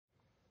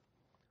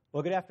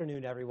Well, good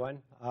afternoon, everyone.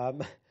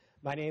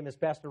 My name is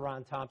Pastor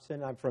Ron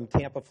Thomson. I'm from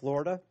Tampa,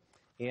 Florida,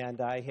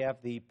 and I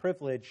have the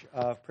privilege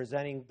of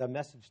presenting the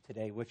message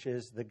today, which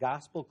is the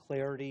gospel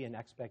clarity and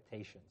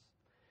expectations.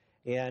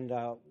 And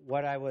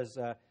what I was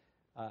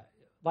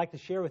like to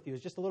share with you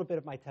is just a little bit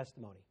of my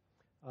testimony.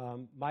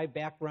 My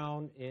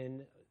background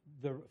in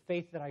the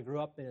faith that I grew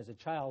up in as a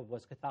child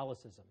was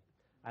Catholicism.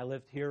 I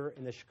lived here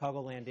in the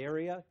Chicagoland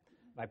area.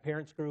 My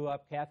parents grew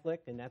up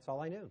Catholic, and that's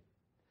all I knew.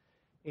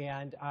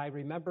 And I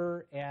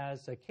remember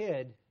as a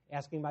kid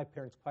asking my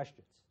parents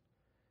questions.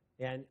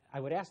 And I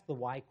would ask the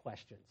why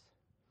questions.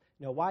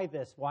 Why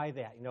this, why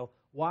that?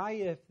 Why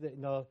if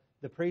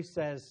the priest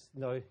says,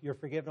 you're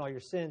forgiven all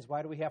your sins,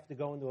 why do we have to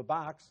go into a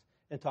box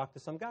and talk to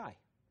some guy?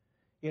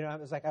 I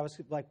was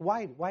like,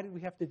 why did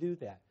we have to do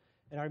that?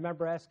 And I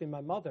remember asking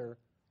my mother,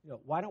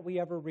 why don't we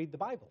ever read the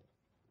Bible?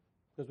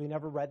 Because we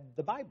never read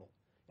the Bible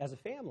as a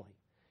family.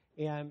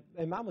 And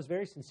Mom was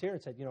very sincere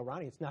and said,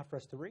 Ronnie, it's not for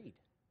us to read.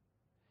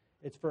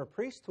 It's for a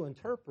priest to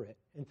interpret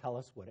and tell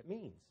us what it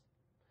means.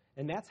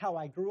 And that's how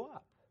I grew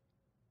up.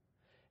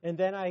 And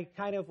then I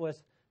kind of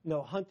was,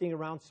 hunting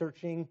around,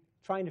 searching,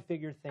 trying to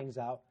figure things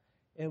out.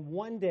 And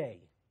one day,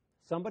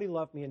 somebody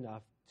loved me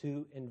enough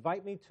to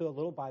invite me to a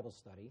little Bible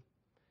study.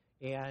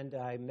 And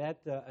I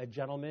met a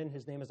gentleman.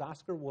 His name is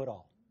Oscar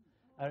Woodall.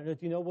 I don't know, do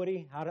you know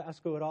Woody? How to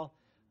Oscar Woodall?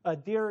 A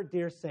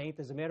dear saint.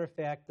 As a matter of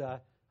fact, I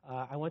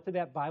went to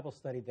that Bible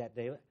study that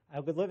day. I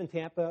would live in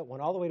Tampa,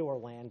 went all the way to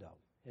Orlando.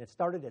 And it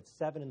started at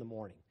 7 in the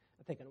morning.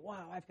 I'm thinking,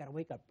 wow, I've got to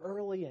wake up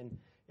early and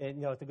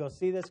to go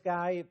see this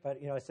guy. But,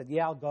 I said,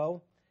 yeah, I'll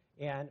go.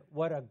 And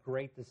what a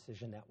great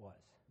decision that was.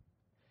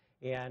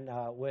 And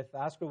with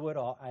Oscar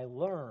Woodall, I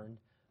learned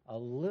a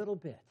little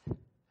bit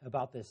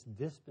about this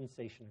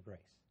dispensation of grace.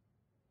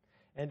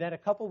 And then a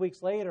couple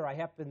weeks later, I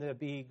happened to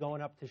be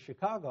going up to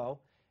Chicago.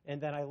 And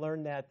then I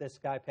learned that this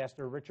guy,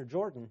 Pastor Richard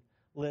Jordan,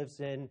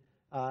 lives in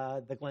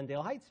the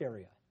Glendale Heights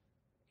area.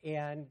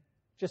 And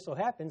just so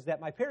happens that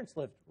my parents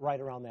lived right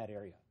around that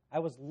area. I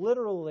was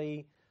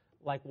literally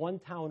like one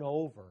town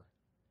over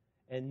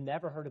and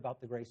never heard about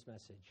the grace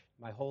message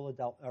my whole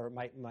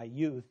my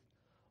youth,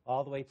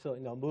 all the way to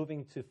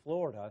moving to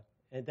Florida.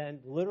 And then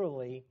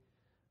literally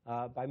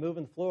by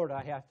moving to Florida,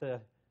 I have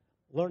to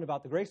learn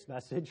about the grace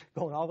message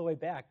going all the way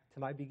back to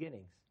my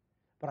beginnings.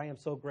 But I am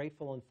so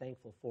grateful and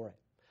thankful for it.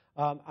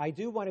 I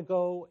do want to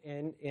go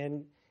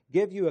and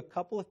give you a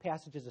couple of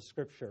passages of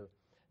Scripture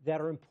that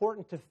are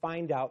important to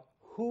find out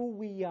who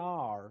we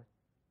are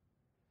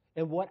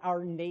and what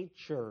our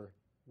nature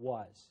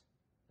was,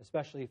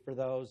 especially for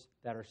those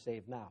that are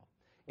saved now.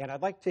 And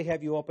I'd like to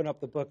have you open up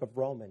the book of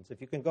Romans.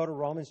 If you can go to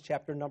Romans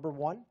chapter number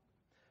 1,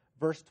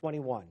 verse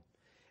 21.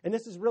 And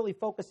this is really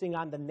focusing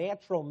on the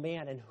natural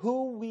man and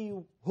who we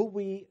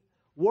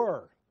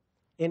were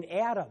in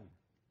Adam,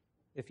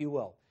 if you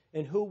will,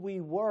 and who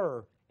we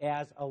were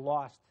as a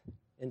lost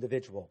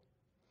individual.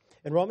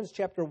 In Romans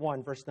chapter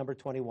 1, verse number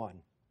 21.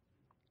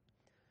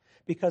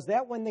 Because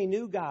that when they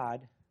knew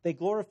God, they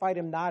glorified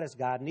him not as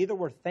God, neither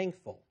were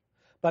thankful,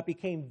 but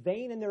became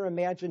vain in their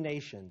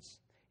imaginations,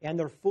 and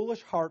their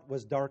foolish heart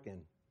was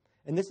darkened.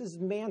 And this is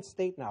man's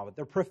state now.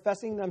 They're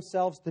professing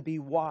themselves to be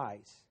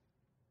wise.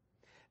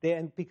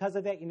 And because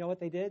of that, you know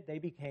what they did? They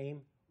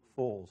became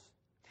fools.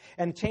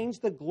 And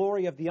changed the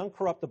glory of the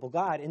uncorruptible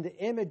God into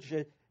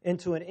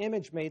an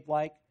image made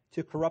like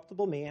to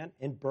corruptible man,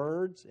 and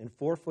birds, and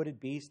four-footed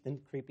beasts,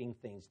 and creeping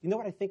things. Do you know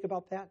what I think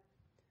about that?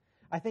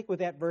 I think with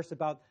that verse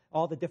about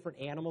all the different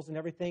animals and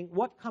everything,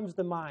 what comes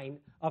to mind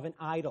of an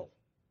idol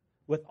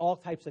with all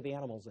types of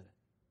animals in it?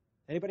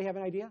 Anybody have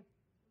an idea?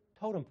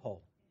 Totem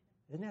pole.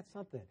 Isn't that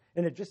something?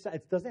 And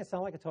doesn't that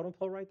sound like a totem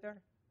pole right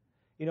there?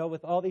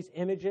 With all these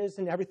images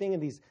and everything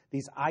and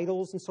these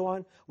idols and so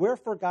on.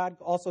 Wherefore God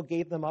also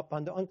gave them up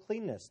unto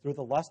uncleanness through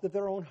the lust of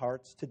their own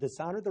hearts to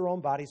dishonor their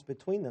own bodies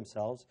between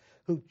themselves,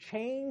 who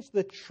changed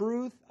the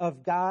truth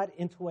of God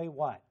into a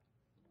what?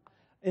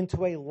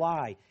 Into a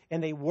lie.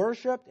 And they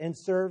worshiped and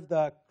served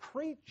the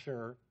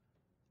creature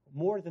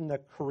more than the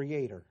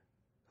Creator,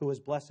 who is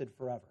blessed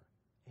forever.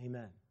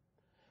 Amen.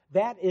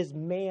 That is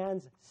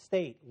man's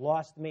state,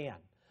 lost man.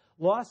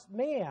 Lost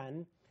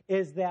man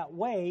is that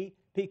way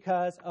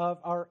because of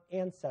our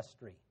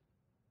ancestry.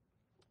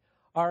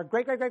 Our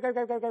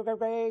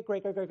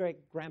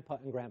great-great-great-great-great-great-great-great-great-grandpa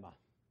and grandma,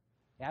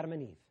 Adam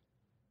and Eve.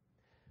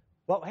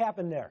 What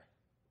happened there?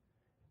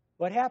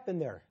 What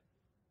happened there?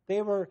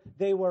 They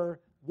were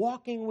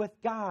walking with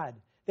God.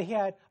 They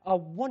had a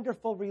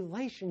wonderful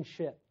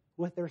relationship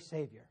with their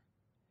Savior.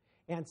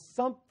 And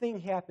something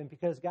happened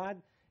because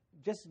God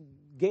just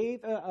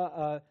gave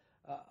a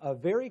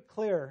very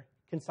clear,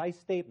 concise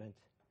statement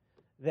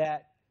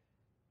that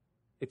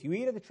if you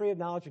eat of the tree of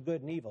knowledge of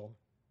good and evil,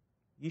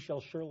 you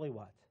shall surely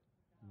what?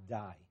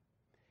 Die.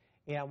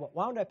 And what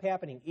wound up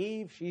happening,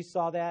 Eve, she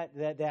saw that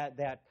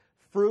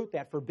fruit,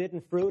 that forbidden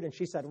fruit, and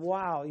she said,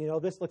 wow,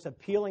 this looks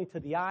appealing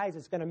to the eyes.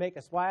 It's going to make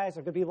us wise.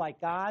 We're going to be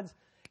like gods.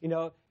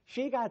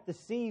 She got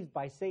deceived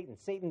by Satan.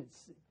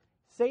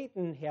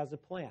 Satan has a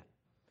plan.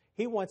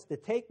 He wants to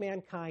take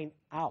mankind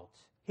out.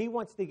 He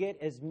wants to get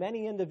as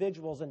many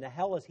individuals into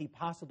hell as he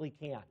possibly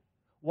can.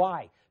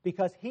 Why?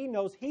 Because he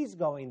knows he's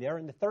going there,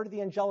 and the third of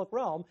the angelic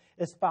realm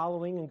is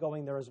following and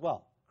going there as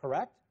well.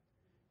 Correct?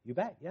 You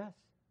bet, yes.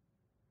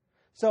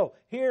 So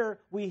here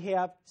we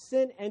have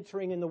sin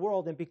entering in the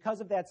world, and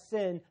because of that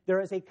sin,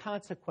 there is a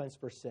consequence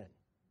for sin.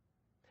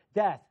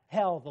 Death,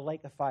 hell, the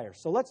lake of fire.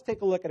 So let's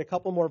take a look at a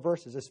couple more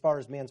verses as far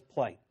as man's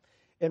plight.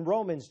 In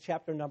Romans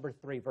chapter number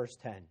 3, verse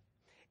 10,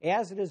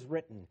 as it is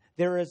written,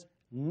 there is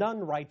none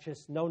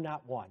righteous, no,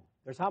 not one.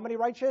 There's how many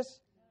righteous?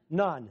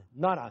 None,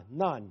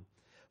 none.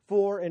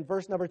 For, in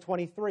verse number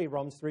 23,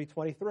 Romans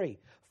 3:23,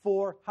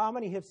 for how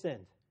many have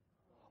sinned?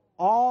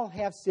 All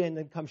have sinned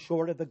and come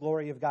short of the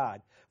glory of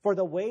God. For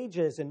the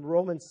wages, in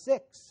Romans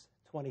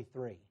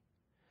 6:23,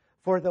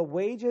 for the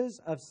wages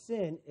of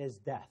sin is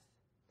death.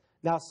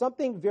 Now,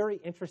 something very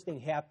interesting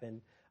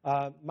happened.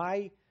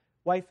 My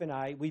wife and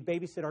I, we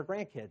babysit our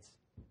grandkids.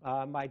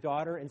 My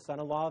daughter and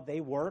son-in-law, they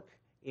work,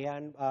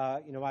 and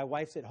my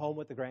wife's at home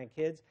with the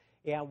grandkids.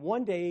 And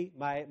one day,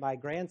 my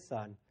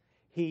grandson,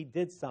 he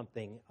did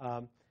something.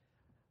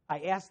 I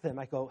asked him,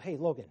 I go, hey,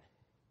 Logan,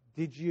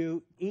 did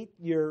you eat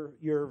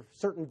your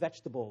certain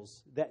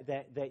vegetables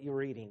that you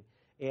were eating?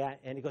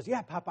 And he goes,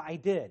 yeah, Papa, I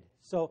did.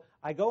 So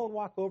I go and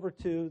walk over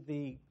to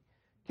the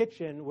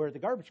kitchen where the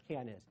garbage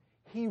can is.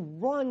 He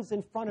runs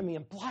in front of me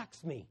and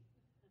blocks me.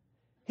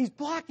 He's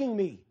blocking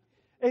me.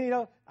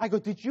 And, I go,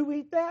 did you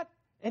eat that?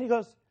 And he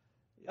goes,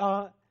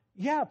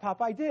 yeah,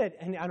 Papa, I did.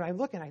 And I'm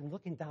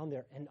looking down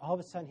there, and all of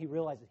a sudden he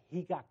realizes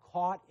he got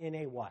caught in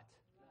a what?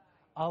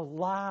 A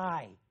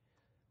lie.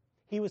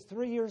 He was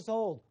 3 years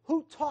old.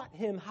 Who taught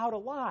him how to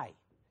lie?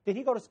 Did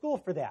he go to school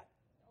for that?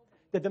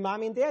 Did the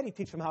mommy and daddy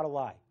teach him how to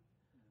lie?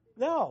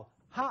 No.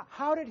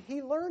 How did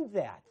he learn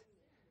that?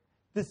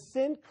 The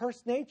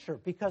sin-cursed nature.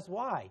 Because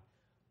why?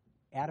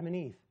 Adam and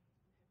Eve.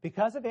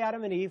 Because of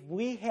Adam and Eve,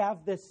 we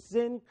have this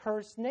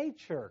sin-cursed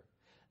nature.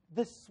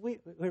 The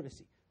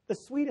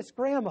sweetest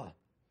grandma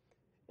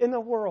in the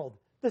world.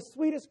 The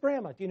sweetest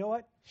grandma. Do you know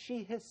what?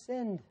 She has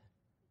sinned.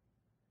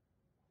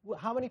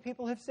 How many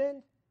people have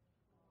sinned?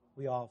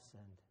 We all have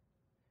sinned.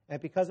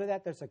 And because of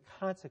that, there's a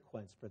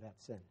consequence for that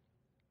sin.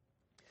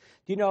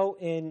 Do you know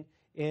in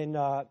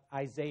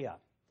Isaiah,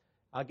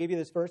 I'll give you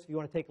this verse if you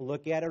want to take a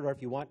look at it, or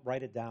if you want,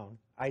 write it down.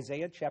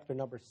 Isaiah chapter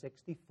number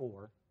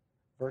 64,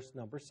 verse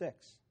number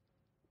 6.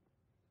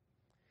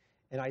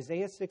 In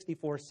Isaiah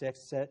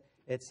 64:6,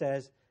 it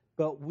says,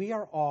 but we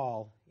are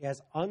all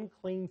as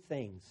unclean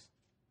things,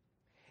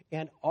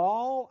 and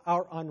all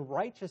our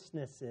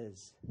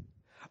unrighteousnesses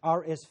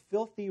are as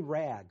filthy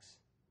rags.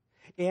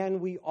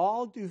 And we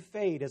all do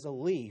fade as a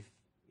leaf,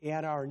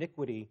 and our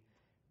iniquity,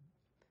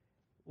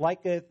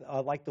 like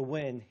the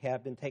wind,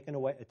 have been taken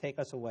away, take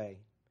us away.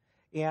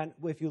 And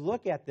if you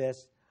look at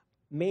this,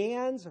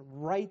 man's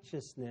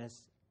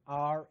righteousness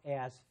are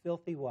as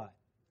filthy what?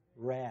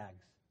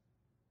 Rags.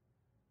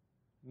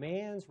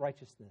 Man's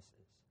righteousnesses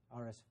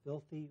are as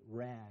filthy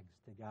rags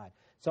to God.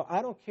 So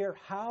I don't care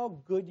how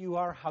good you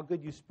are, how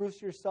good you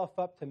spruce yourself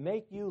up to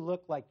make you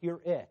look like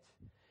you're it.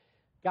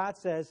 God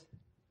says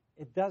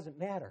it doesn't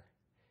matter.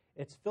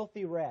 It's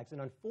filthy rags.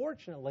 And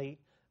unfortunately,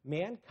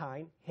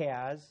 mankind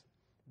has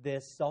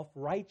this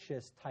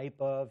self-righteous type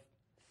of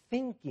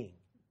thinking.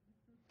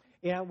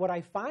 And what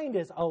I find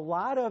is a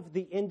lot of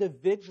the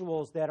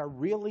individuals that are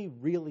really,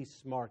 really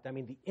smart,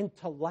 the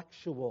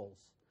intellectuals,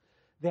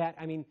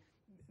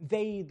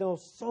 they know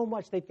so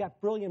much. They've got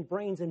brilliant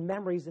brains and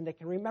memories, and they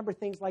can remember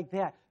things like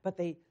that. But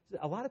a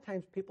lot of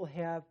times people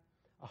have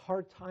a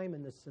hard time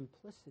in the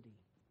simplicity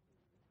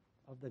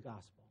of the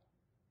gospel.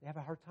 They have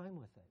a hard time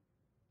with it.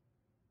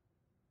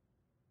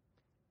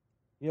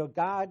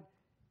 God,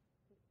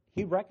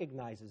 He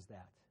recognizes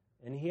that,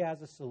 and He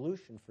has a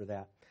solution for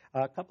that.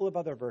 A couple of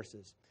other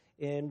verses.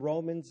 In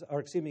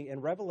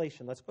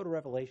Revelation, let's go to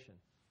Revelation.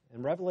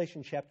 In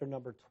Revelation chapter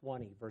number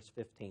 20, verse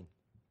 15.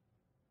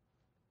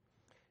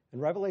 In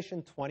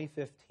Revelation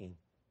 20:15,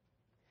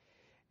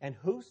 and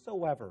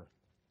whosoever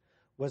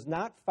was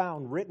not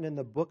found written in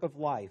the book of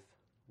life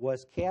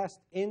was cast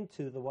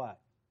into the what?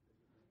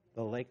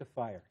 The lake of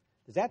fire.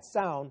 Does that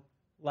sound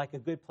like a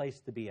good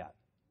place to be at?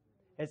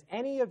 Has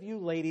any of you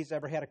ladies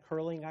ever had a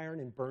curling iron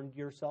and burned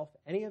yourself?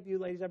 Any of you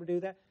ladies ever do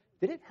that?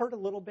 Did it hurt a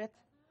little bit?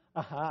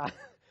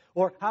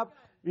 Or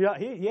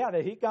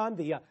the heat gun,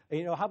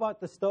 how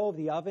about the stove,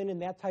 the oven,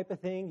 and that type of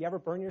thing? You ever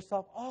burn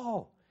yourself?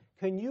 Oh,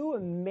 can you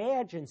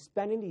imagine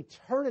spending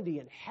eternity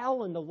in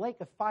hell in the lake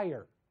of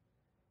fire?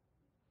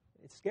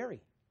 It's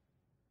scary.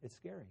 It's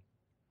scary.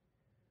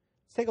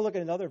 Let's take a look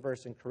at another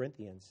verse in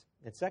Corinthians.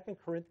 In 2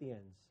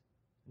 Corinthians,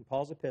 in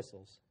Paul's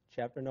epistles,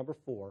 chapter number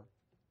 4,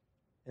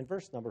 and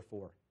verse number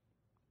 4.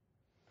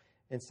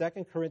 In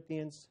 2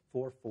 Corinthians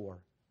 4:4.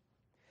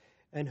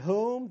 And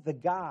whom the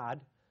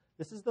God,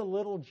 this is the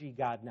little g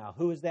God now.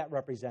 Who is that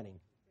representing?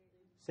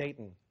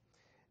 Satan.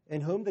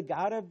 In whom the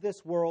God of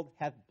this world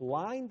hath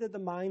blinded the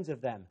minds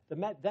of them.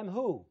 Them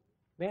who?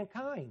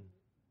 Mankind.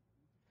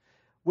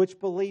 Which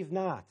believe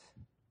not.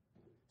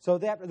 So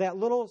that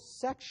little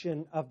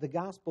section of the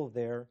gospel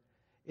there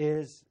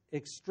is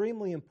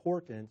extremely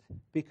important,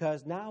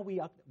 because now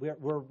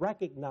we're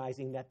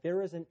recognizing that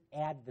there is an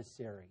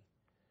adversary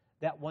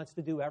that wants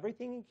to do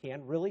everything he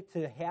can really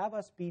to have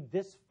us be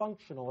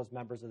dysfunctional as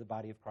members of the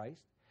body of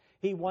Christ.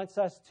 He wants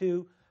us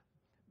to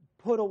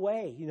put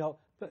away,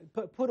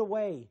 put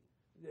away,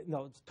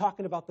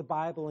 talking about the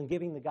Bible and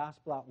giving the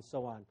gospel out and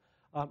so on.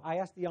 I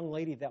asked the young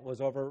lady that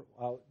was over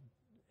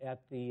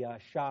at the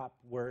shop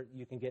where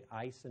you can get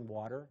ice and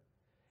water,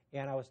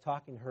 and I was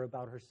talking to her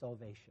about her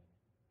salvation.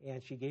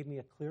 And she gave me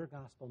a clear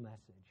gospel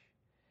message.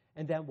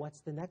 And then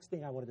what's the next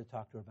thing I wanted to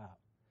talk to her about?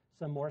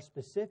 Some more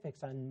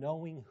specifics on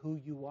knowing who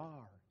you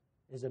are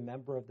as a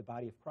member of the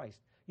body of Christ.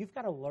 You've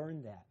got to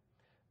learn that.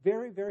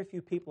 Very, very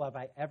few people have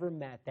I ever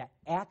met that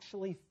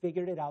actually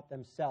figured it out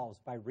themselves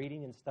by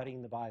reading and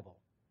studying the Bible.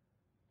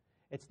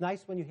 It's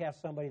nice when you have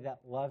somebody that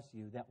loves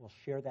you that will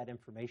share that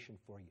information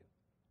for you.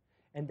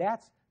 And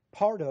that's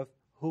part of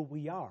who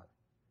we are.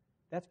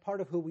 That's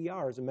part of who we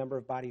are as a member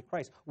of the body of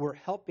Christ. We're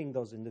helping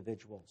those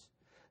individuals.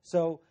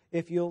 So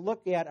if you'll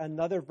look at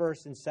another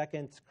verse in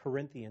 2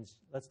 Corinthians,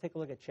 let's take a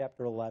look at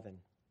chapter 11,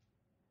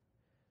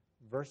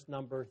 verse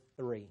number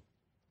 3.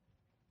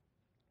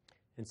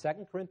 In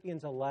 2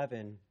 Corinthians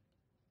 11,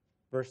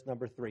 verse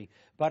number 3,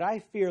 but I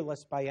fear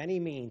lest by any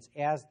means,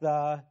 as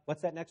the,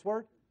 what's that next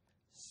word?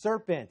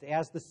 Serpent.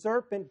 As the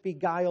serpent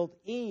beguiled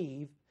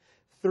Eve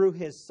through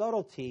his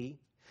subtlety,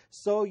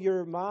 so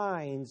your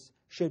minds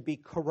should be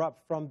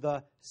corrupt from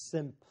the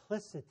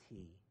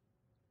simplicity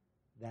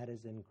that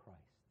is in Christ.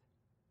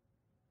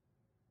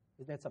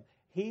 Isn't that something?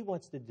 He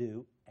wants to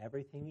do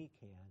everything he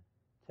can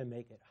to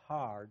make it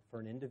hard for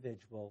an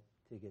individual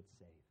to get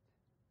saved.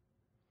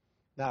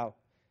 Now,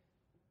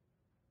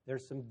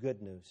 there's some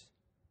good news.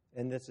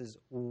 And this is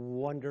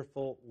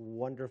wonderful,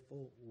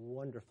 wonderful,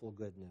 wonderful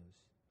good news.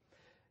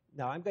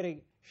 Now, I'm going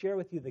to share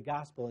with you the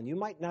gospel, and you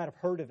might not have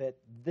heard of it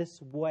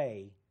this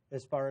way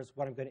as far as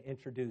what I'm going to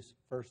introduce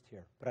first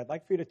here. But I'd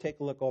like for you to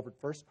take a look over at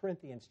 1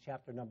 Corinthians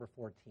chapter number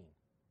 14.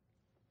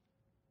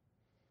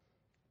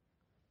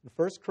 In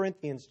 1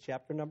 Corinthians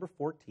chapter number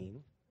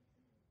 14,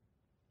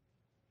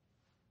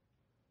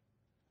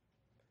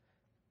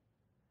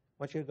 I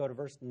want you to go to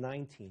verse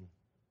 19.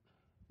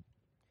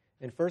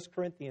 In 1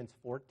 Corinthians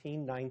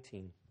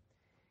 14:19,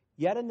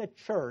 yet in the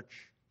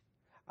church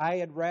I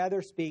had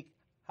rather speak,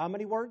 how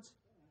many words?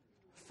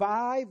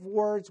 5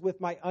 words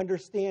with my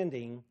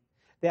understanding,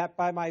 that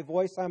by my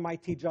voice I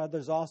might teach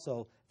others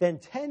also, than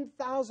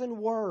 10,000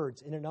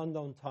 words in an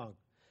unknown tongue.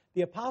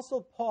 The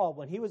Apostle Paul,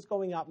 when he was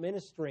going out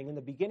ministering, in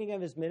the beginning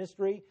of his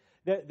ministry,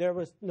 there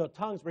was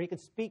tongues where he could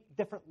speak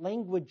different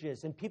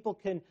languages and people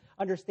can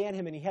understand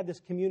him, and he had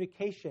this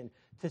communication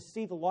to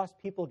see the lost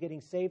people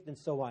getting saved and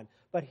so on.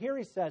 But here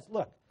he says,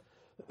 look,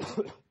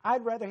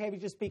 I'd rather have you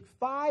just speak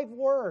 5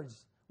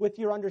 words with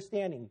your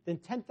understanding than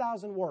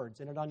 10,000 words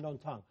in an unknown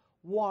tongue.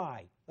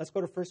 Why? Let's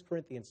go to 1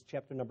 Corinthians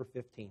chapter number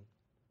 15.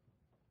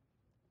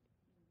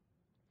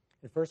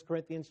 In 1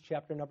 Corinthians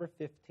chapter number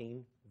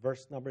 15,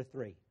 verse number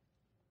 3.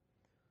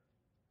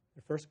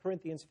 In 1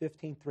 Corinthians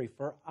 15:3,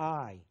 for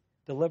I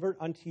delivered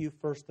unto you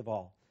first of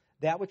all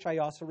that which I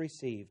also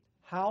received,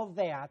 how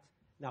that,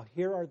 now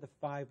here are the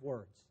 5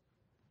 words,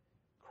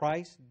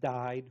 Christ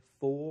died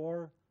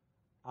for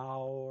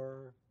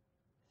our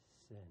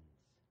sins.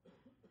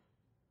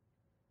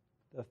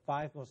 The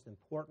 5 most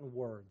important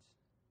words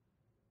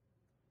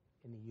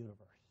in the universe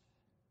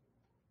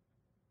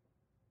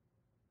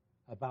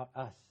about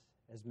us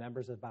as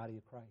members of the body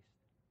of Christ.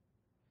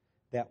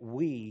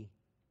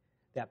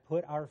 That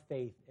put our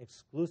faith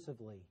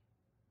exclusively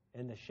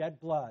in the shed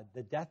blood,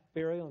 the death,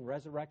 burial, and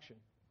resurrection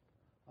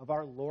of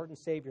our Lord and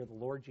Savior, the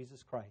Lord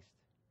Jesus Christ.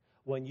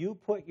 When you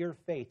put your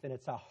faith, and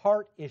it's a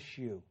heart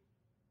issue,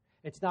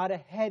 it's not a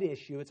head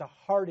issue, it's a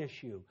heart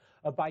issue,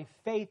 by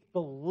faith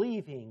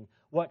believing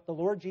what the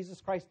Lord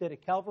Jesus Christ did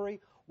at Calvary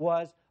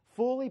was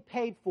fully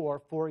paid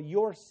for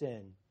your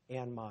sin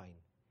and mine.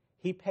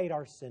 He paid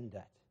our sin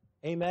debt.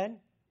 Amen?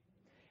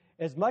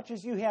 As much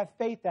as you have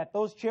faith that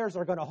those chairs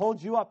are going to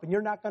hold you up and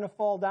you're not going to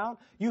fall down,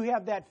 you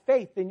have that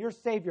faith in your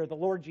Savior, the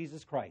Lord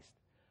Jesus Christ.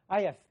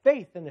 I have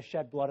faith in the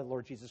shed blood of the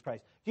Lord Jesus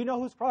Christ. Do you know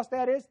whose cross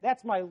that is?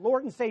 That's my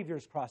Lord and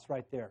Savior's cross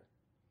right there.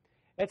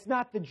 It's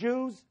not the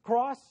Jews'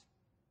 cross.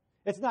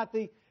 It's not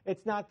the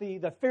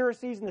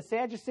Pharisees and the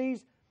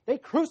Sadducees. They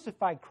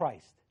crucified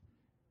Christ.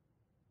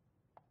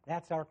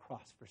 That's our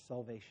cross for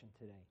salvation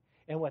today.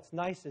 And what's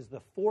nice is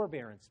the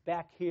forbearance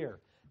back here.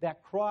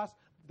 That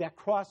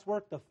cross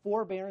work, the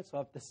forbearance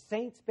of the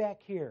saints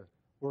back here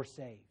were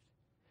saved.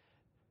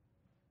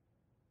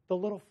 The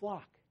little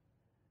flock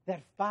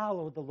that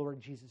followed the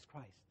Lord Jesus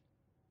Christ,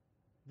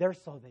 their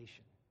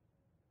salvation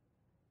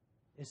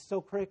is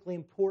so critically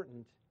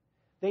important.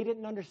 They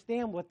didn't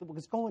understand what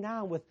was going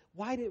on with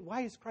why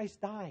is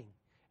Christ dying?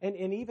 And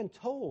even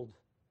told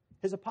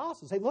his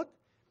apostles, hey, look,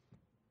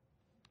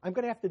 I'm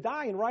going to have to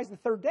die and rise the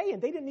 3rd day.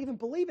 And they didn't even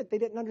believe it. They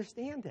didn't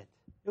understand it.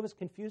 It was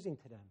confusing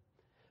to them.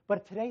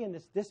 But today in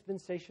this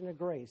dispensation of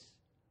grace,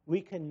 we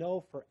can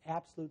know for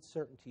absolute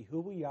certainty who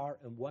we are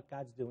and what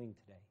God's doing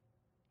today.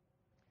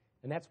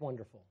 And that's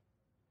wonderful.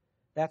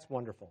 That's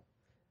wonderful.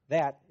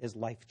 That is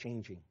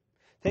life-changing.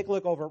 Take a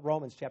look over at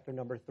Romans chapter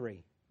number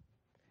 3.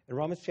 In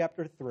Romans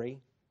chapter 3,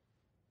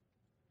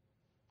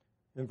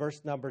 in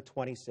verse number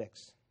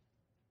 26.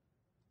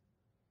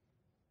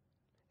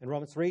 In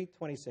Romans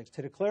 3:26,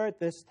 to declare at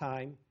this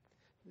time,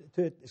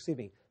 to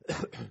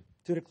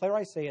declare,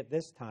 I say, at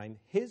this time,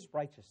 his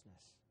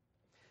righteousness,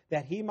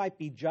 that he might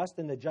be just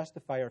and the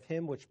justifier of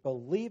him which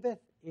believeth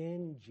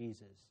in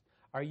Jesus.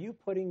 Are you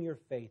putting your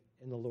faith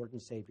in the Lord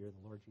and Savior,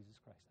 the Lord Jesus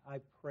Christ? I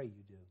pray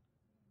you do.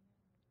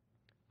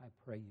 I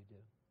pray you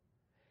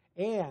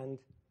do. And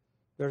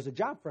there's a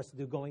job for us to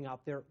do going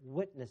out there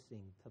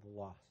witnessing to the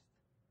lost.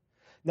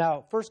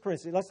 Now, 1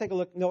 Corinthians, let's take a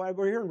look. No,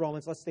 we're here in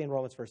Romans. Let's stay in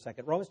Romans for a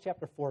second. Romans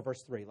chapter 4,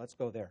 verse 3. Let's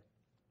go there.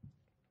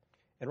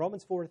 In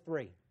Romans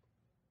 4:3.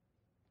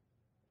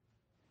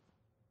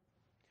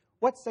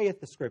 What saith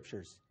the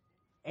Scriptures?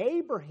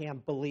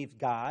 Abraham believed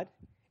God,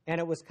 and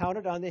it was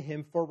counted unto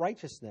him for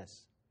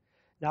righteousness.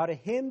 Now to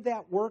him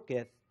that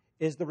worketh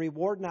is the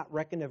reward not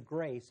reckoned of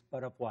grace,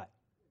 but of what?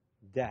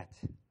 Debt.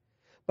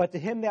 But to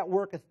him that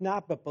worketh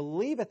not, but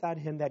believeth on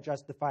him that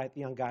justifieth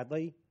the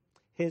ungodly,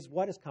 his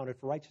what is counted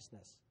for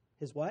righteousness?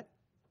 His what?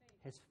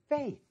 Faith. His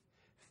faith.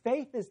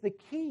 Faith is the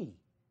key.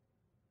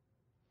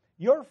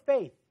 Your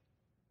faith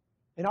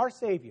in our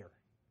Savior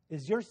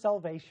is your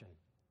salvation.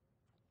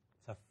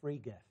 It's a free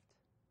gift.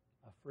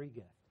 A free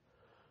gift.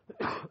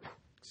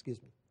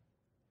 Excuse me.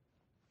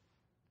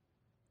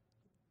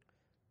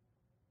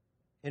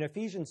 In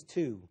Ephesians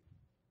 2,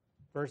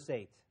 verse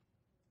 8.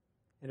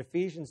 In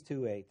Ephesians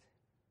 2:8.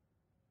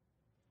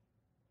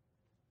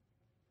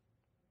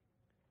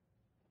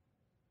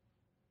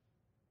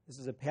 This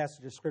is a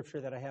passage of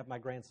Scripture that I have my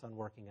grandson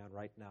working on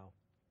right now.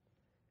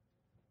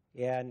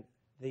 And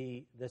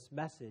this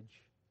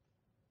message,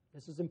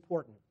 this is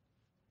important.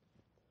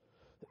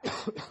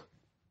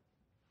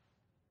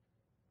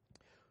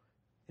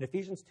 In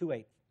Ephesians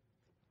 2:8.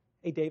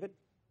 Hey, David,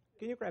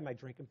 can you grab my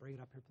drink and bring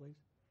it up here, please?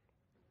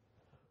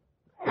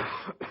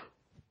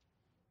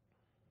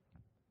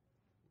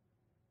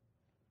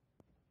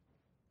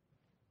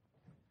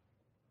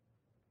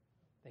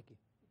 Thank you.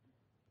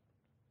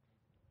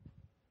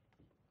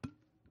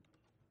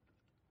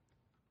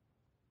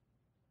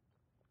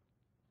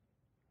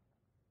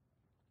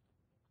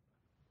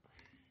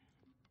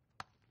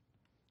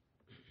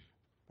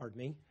 Pardon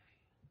me.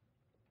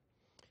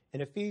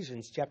 In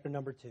Ephesians chapter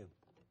number 2,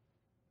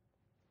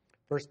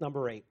 verse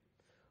number 8.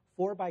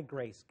 For by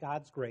grace,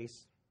 God's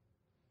grace,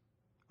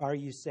 are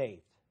you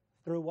saved.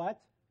 Through what?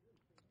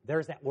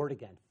 There's that word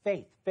again.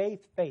 Faith,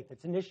 faith, faith.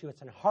 It's an issue.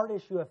 It's a hard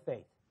issue of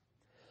faith.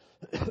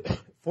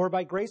 For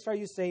by grace are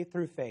you saved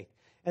through faith,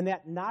 and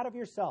that not of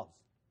yourselves.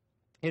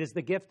 It is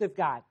the gift of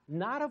God,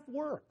 not of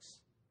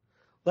works,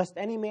 lest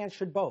any man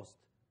should boast.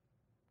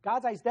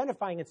 God's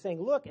identifying and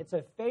saying, look, it's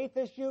a faith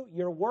issue.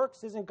 Your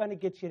works isn't going to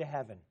get you to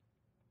heaven.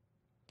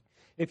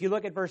 If you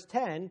look at verse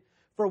 10,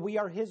 for we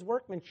are his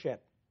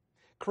workmanship,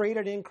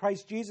 created in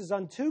Christ Jesus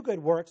unto good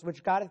works,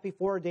 which God hath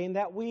before ordained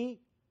that we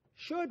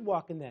should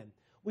walk in them.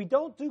 We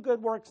don't do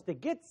good works to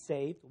get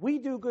saved. We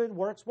do good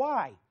works.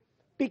 Why?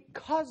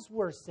 Because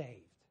we're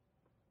saved.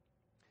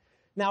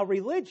 Now,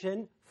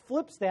 religion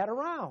flips that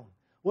around.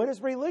 What does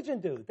religion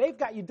do? They've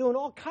got you doing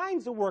all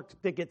kinds of work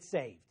to get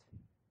saved.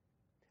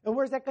 And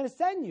where's that going to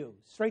send you?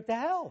 Straight to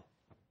hell.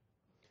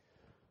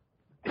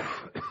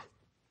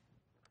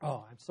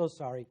 Oh, I'm so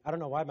sorry. I don't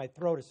know why my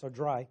throat is so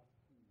dry.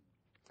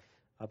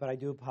 But I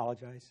do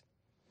apologize.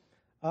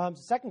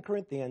 2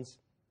 Corinthians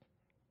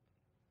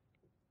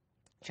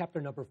chapter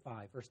number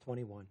 5, verse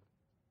 21.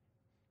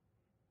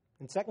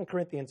 In 2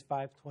 Corinthians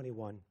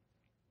 5:21.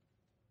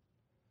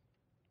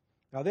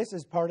 Now, this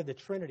is part of the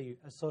Trinity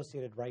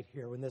associated right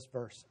here in this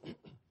verse.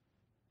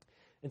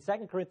 In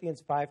 2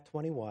 Corinthians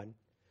 5:21,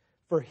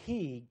 for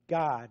he,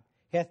 God,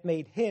 hath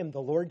made him,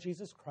 the Lord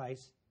Jesus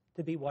Christ,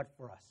 to be what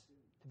for us?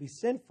 To be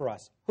sin for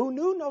us, who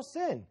knew no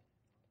sin.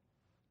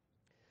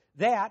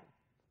 That,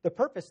 the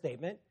purpose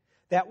statement,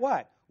 that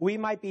what? We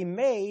might be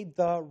made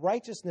the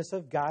righteousness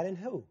of God in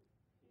who?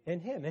 In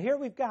him. And here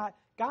we've got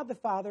God the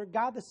Father,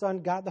 God the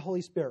Son, God the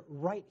Holy Spirit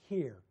right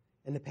here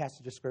in the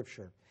passage of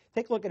Scripture.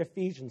 Take a look at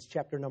Ephesians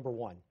chapter number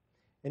 1.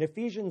 In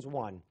Ephesians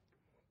 1,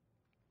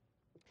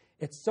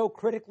 it's so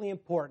critically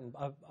important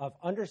of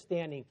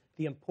understanding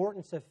the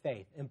importance of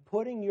faith and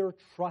putting your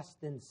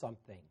trust in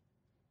something.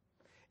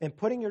 And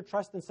putting your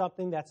trust in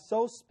something that's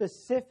so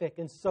specific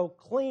and so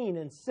clean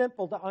and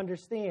simple to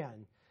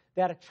understand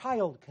that a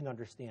child can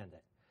understand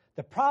it.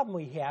 The problem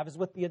we have is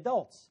with the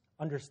adults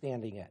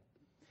understanding it.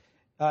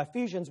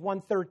 Ephesians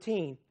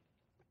 1:13,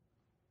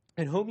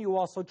 in whom you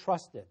also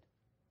trusted.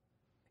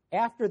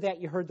 After that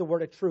you heard the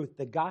word of truth,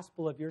 the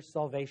gospel of your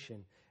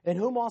salvation. In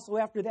whom also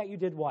after that you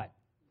did what?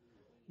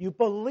 You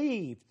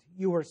believed.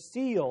 You were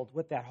sealed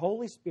with that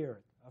Holy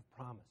Spirit of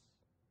promise.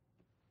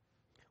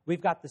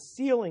 We've got the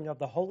sealing of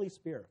the Holy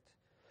Spirit.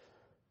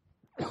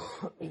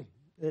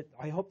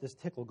 I hope this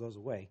tickle goes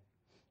away.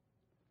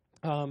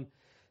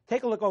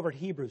 Take a look over at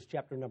Hebrews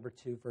chapter number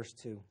 2, verse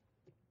 2.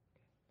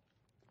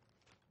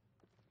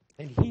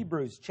 In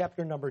Hebrews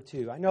chapter number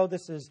 2. I know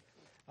this is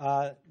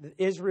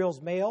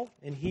Israel's mail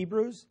in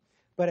Hebrews,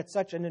 but it's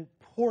such an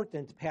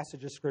important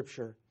passage of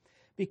Scripture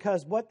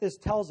because what this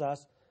tells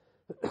us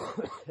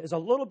is a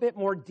little bit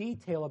more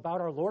detail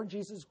about our Lord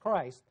Jesus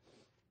Christ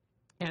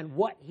and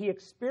what he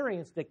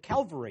experienced at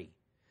Calvary.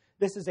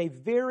 This is a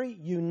very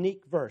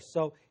unique verse.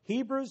 So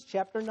Hebrews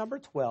chapter number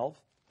 12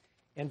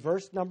 and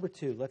verse number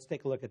 2. Let's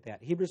take a look at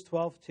that. Hebrews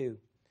 12:2.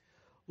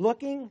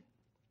 Looking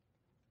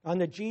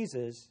unto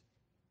Jesus,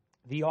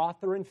 the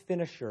author and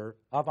finisher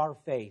of our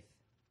faith,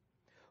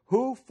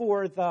 who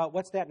for the,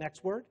 what's that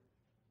next word?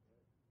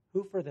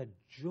 Who for the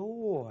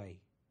joy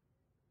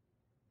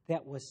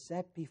that was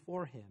set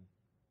before him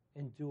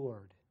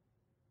endured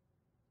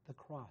the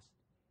cross.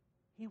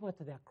 He went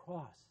to that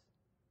cross.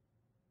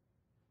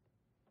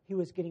 He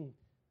was getting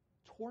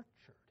tortured.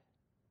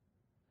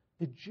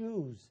 The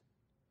Jews,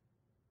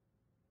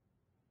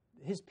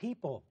 his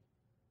people,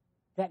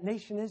 that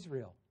nation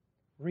Israel,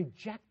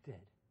 rejected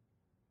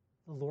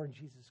the Lord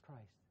Jesus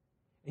Christ.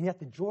 And yet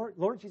the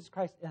Lord Jesus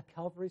Christ at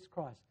Calvary's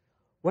cross,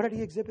 what did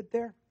he exhibit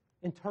there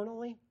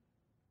internally?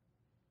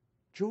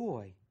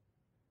 Joy.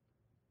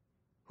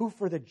 Who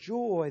for the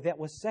joy that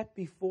was set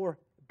before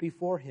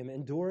him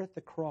endureth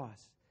the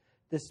cross,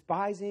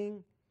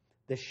 despising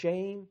the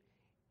shame,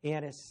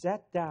 and is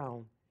set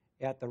down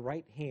at the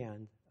right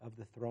hand of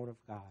the throne of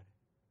God.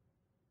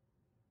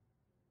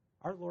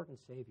 Our Lord and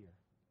Savior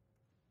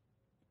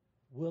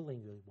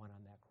willingly went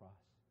on that cross.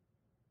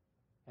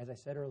 As I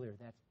said earlier,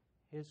 that's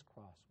his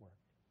cross work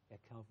at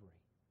Calvary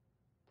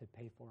to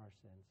pay for our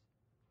sins.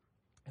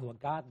 And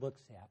what God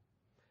looks at,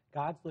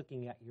 God's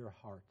looking at your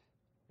heart.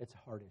 It's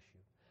a heart issue.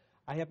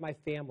 I have my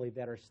family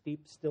that are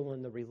steeped still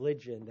in the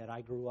religion that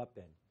I grew up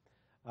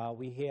in.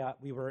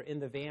 We were in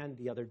the van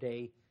the other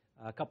day,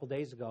 a couple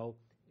days ago,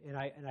 and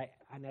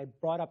I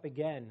brought up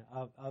again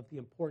of the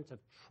importance of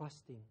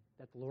trusting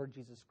that the Lord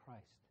Jesus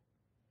Christ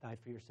died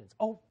for your sins.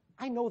 Oh,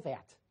 I know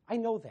that. I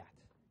know that.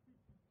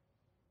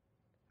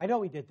 I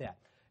know he did that.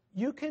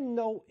 You can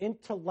know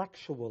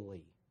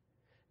intellectually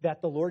that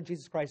the Lord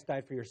Jesus Christ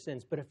died for your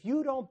sins, but if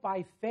you don't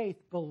by faith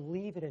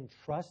believe it and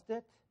trust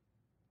it,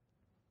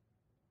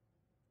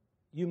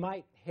 you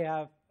might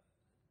have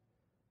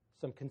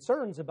some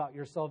concerns about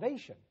your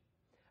salvation,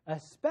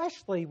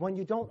 especially when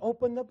you don't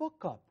open the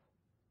book up.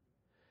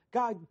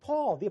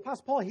 Paul, the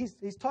Apostle Paul,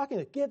 he's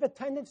talking, give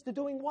attendance to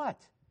doing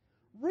what?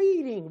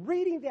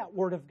 Reading that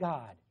Word of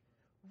God.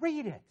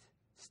 Read it,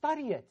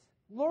 study it,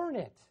 learn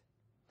it,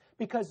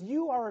 because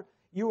you are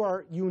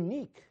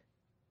unique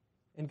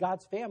in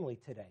God's family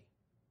today.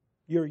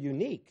 You're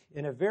unique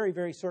in a very,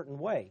 very certain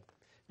way,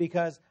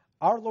 because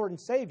our Lord and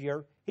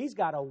Savior, he's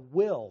got a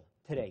will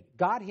today.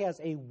 God has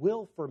a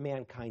will for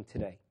mankind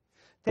today.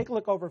 Take a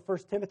look over 1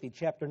 Timothy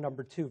chapter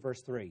number 2,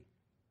 verse 3.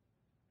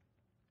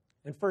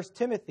 In 1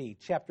 Timothy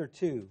chapter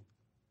 2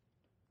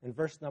 and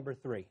verse number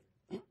 3.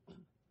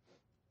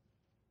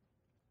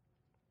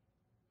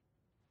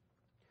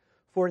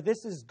 For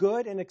this is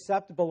good and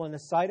acceptable in the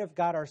sight of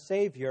God our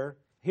Savior.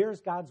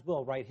 Here's God's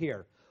will right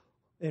here.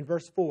 In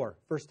verse 4,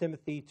 1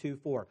 Timothy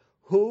 2:4.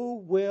 Who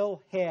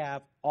will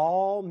have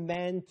all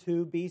men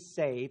to be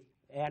saved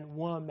and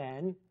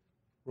women.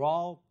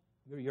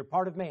 You're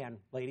part of man,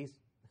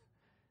 ladies.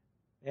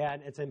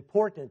 And it's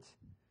important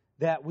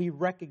that we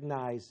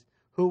recognize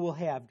who will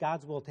have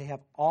God's will to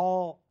have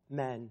all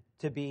men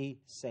to be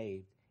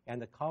saved and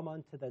to come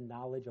unto the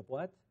knowledge of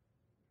what?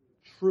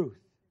 Truth.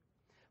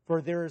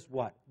 For there is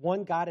what?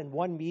 One God and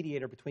one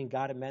mediator between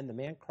God and men, the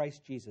man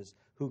Christ Jesus,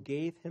 who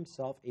gave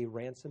himself a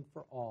ransom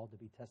for all to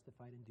be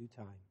testified in due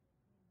time.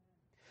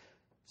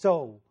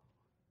 So,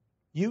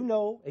 you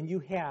know and you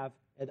have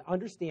an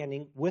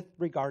understanding with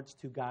regards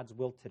to God's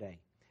will today.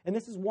 And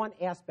this is one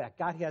aspect.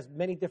 God has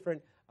many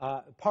different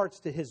parts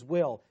to his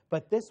will,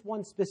 but this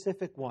one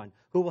specific one,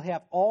 who will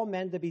have all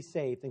men to be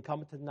saved and come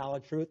into the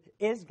knowledge of truth,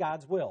 is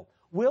God's will.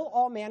 Will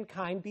all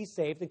mankind be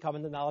saved and come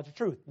into the knowledge of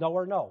truth? No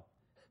or no?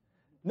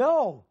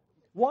 No.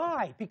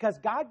 Why? Because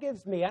God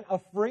gives man a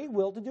free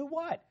will to do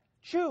what?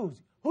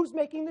 Choose. Who's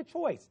making the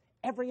choice?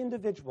 Every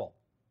individual.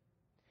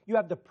 You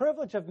have the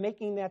privilege of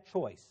making that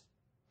choice.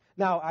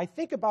 Now, I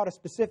think about a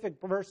specific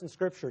verse in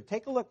Scripture.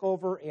 Take a look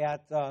over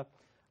at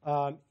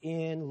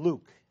in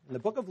Luke, in the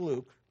book of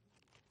Luke.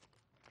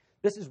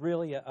 This is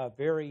really a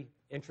very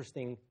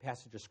interesting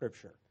passage of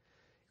Scripture.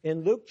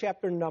 In Luke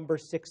chapter number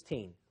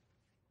 16,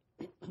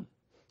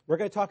 we're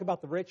going to talk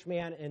about the rich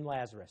man and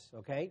Lazarus,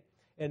 okay?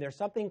 And there's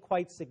something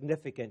quite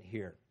significant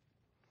here.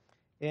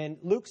 In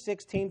Luke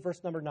 16,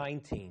 verse number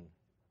 19,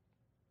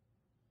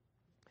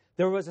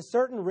 there was a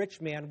certain rich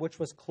man which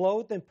was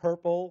clothed in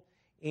purple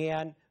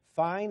and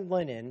fine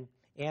linen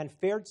and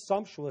fared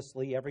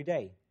sumptuously every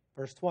day.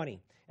 Verse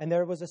 20, and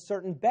there was a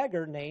certain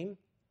beggar named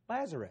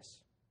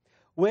Lazarus,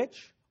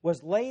 which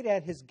was laid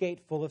at his gate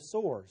full of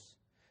sores.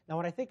 Now,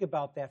 when I think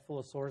about that, full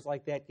of sores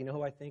like that, you know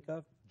who I think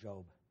of?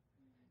 Job.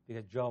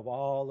 Because Job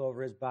all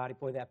over his body,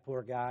 boy, that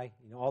poor guy,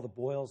 all the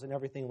boils and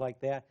everything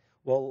like that.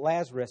 Well,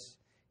 Lazarus,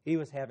 he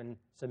was having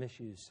some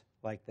issues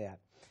like that.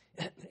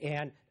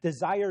 And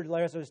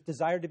Lazarus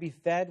desired to be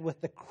fed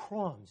with the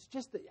crumbs,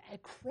 just the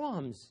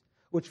crumbs,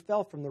 which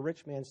fell from the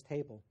rich man's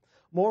table.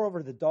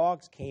 Moreover, the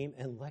dogs came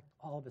and licked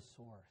all the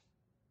sores.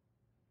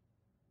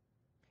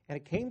 And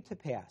it came to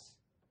pass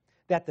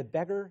that the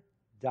beggar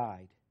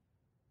died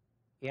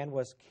and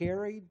was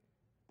carried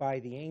by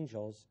the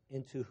angels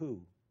into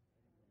who?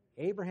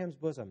 Abraham's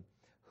bosom.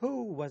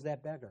 Who was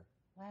that beggar?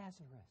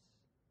 Lazarus.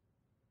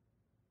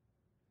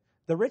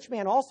 The rich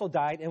man also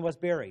died and was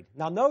buried.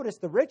 Now notice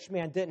the rich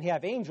man didn't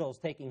have angels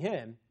taking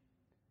him.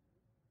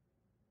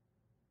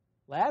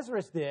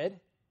 Lazarus did.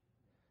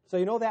 So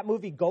you know that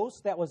movie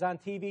Ghost that was on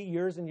TV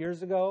years and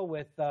years ago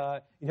with,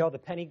 the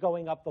penny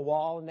going up the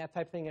wall and that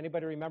type of thing?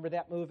 Anybody remember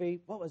that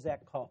movie? What was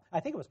that called? I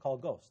think it was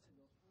called Ghost.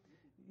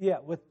 Yeah,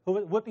 with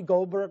Whoopi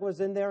Goldberg was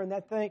in there and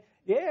that thing.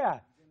 Yeah.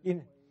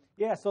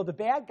 Yeah, so the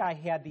bad guy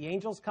had the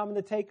angels coming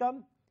to take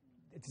him.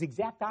 It's the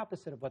exact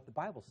opposite of what the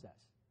Bible says.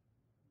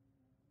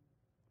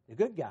 The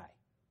good guy,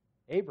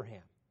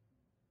 Abraham.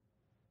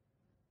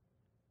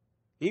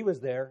 He was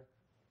there,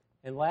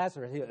 and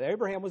Lazarus.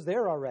 Abraham was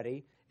there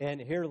already, and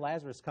here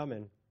Lazarus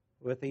coming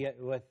with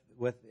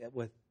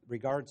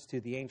regards to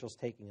the angels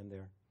taking him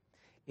there.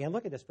 And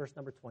look at this, verse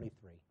number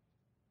 23.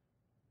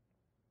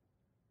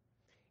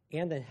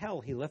 And in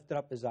hell he lifted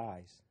up his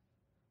eyes.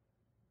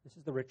 This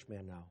is the rich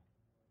man now.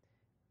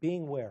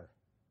 Being where?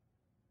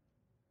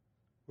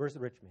 Where's the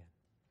rich man?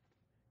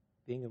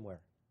 Being in where?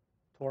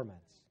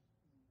 Torments.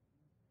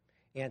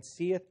 And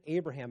seeth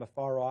Abraham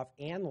afar off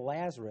and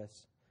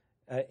Lazarus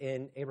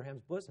in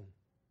Abraham's bosom.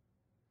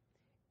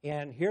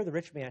 And here the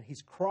rich man,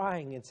 he's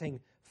crying and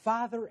saying,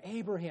 Father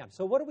Abraham.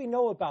 So what do we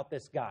know about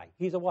this guy?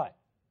 He's a what?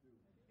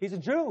 He's a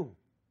Jew.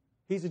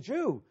 He's a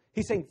Jew.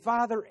 He's saying,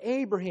 Father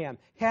Abraham,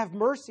 have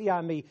mercy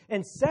on me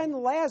and send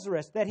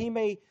Lazarus that he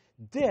may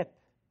dip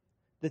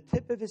the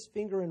tip of his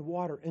finger in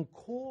water and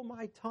cool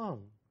my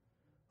tongue,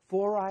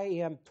 for I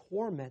am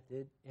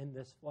tormented in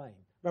this flame.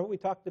 Remember we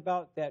talked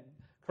about that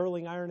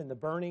curling iron and the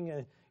burning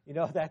and,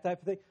 that type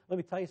of thing? Let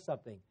me tell you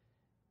something.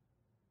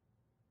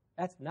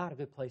 That's not a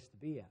good place to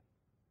be at.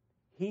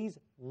 He's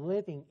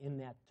living in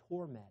that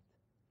torment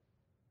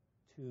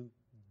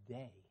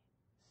today,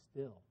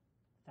 still,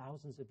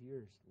 thousands of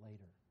years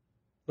later.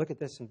 Look at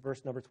this in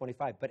verse number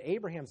 25. But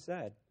Abraham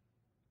said,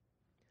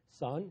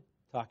 Son,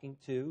 talking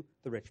to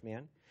the rich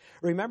man,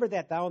 remember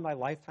that thou in thy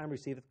lifetime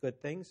receiveth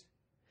good things,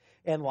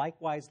 and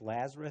likewise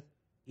Lazarus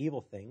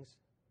evil things.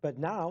 But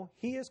now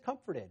he is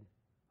comforted.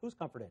 Who's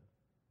comforted?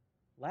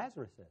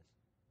 Lazarus is.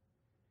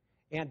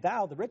 And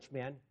thou, the rich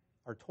man,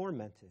 are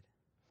tormented.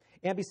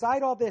 And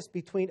beside all this,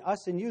 between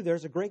us and you,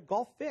 there's a great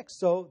gulf fixed,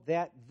 so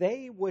that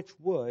they which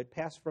would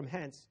pass from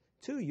hence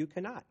to you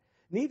cannot.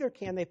 Neither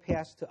can they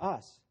pass to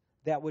us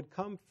that would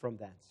come from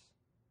thence.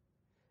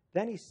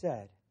 Then he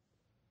said,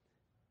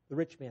 the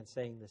rich man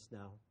saying this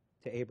now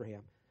to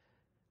Abraham,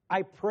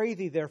 I pray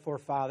thee therefore,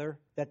 Father,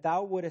 that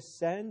thou wouldest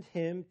send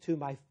him to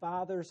my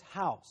father's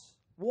house.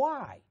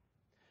 Why?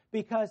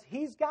 Because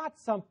he's got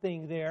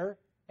something there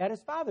at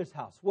his father's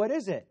house. What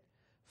is it?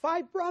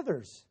 5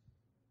 brothers.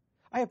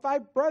 I have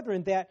 5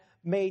 brethren that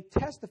may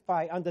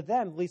testify unto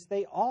them, lest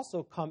they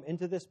also come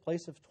into this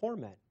place of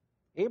torment.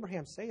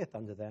 Abraham saith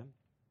unto them,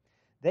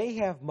 they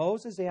have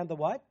Moses and the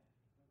what?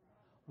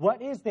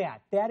 What is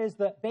that?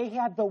 They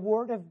had the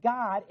Word of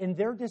God in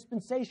their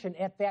dispensation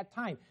at that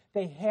time.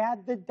 They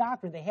had the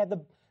doctrine. They had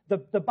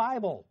the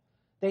Bible.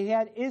 They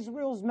had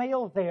Israel's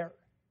mail there.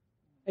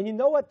 And you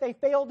know what they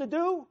failed to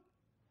do?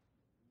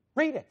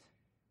 Read it.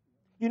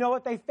 You know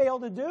what they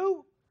failed to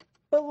do?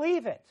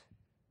 Believe it.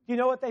 You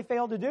know what they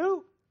failed to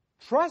do?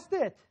 Trust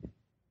it.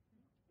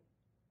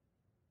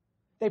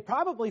 They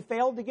probably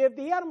failed to give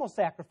the animal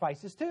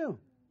sacrifices too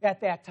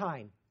at that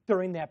time,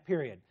 during that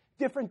period.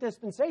 Different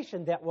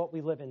dispensation than what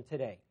we live in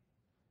today.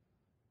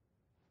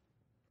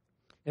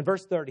 In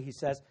verse 30 he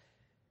says,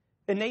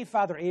 and they,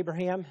 Father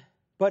Abraham,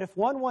 but if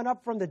one went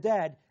up from the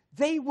dead,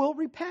 they will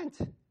repent.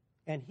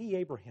 And he,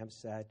 Abraham,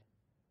 said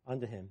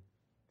unto him,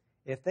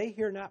 if they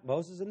hear not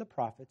Moses and the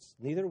prophets,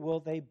 neither will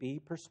they be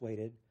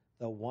persuaded,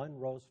 though one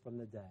rose from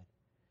the dead.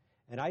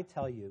 And I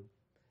tell you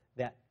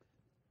that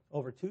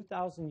over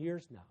 2,000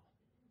 years now,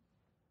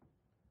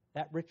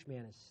 that rich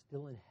man is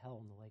still in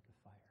hell in the lake of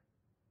fire.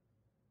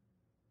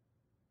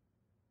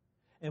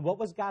 And what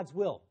was God's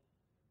will?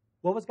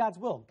 What was God's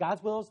will?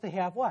 God's will is to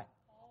have what?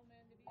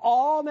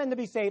 All men to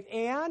be saved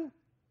and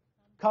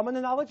come in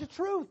the knowledge of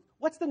truth.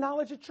 What's the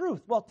knowledge of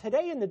truth? Well,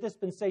 today in the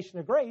dispensation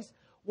of grace,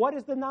 what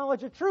is the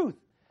knowledge of truth?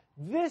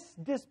 This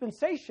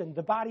dispensation,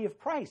 the body of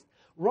Christ.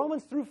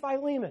 Romans through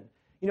Philemon.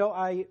 When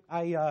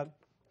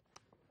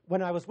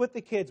I was with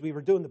the kids, we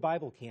were doing the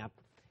Bible camp,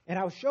 and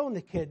I was showing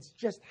the kids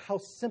just how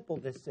simple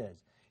this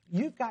is.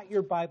 You've got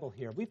your Bible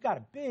here. We've got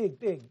a big,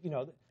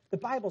 the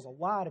Bible's a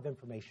lot of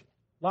information.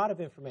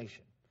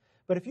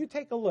 But if you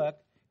take a look,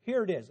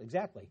 here it is,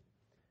 exactly.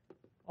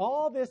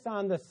 All this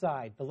on the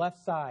side, the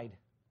left side,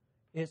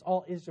 is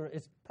all Israel.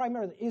 It's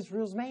primarily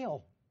Israel's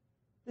mail.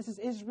 This is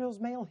Israel's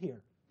mail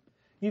here.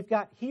 You've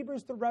got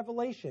Hebrews to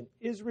Revelation,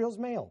 Israel's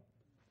mail.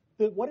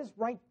 What is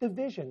right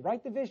division?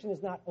 Right division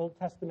is not Old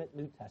Testament,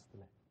 New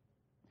Testament.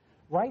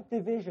 Right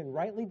division,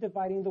 rightly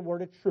dividing the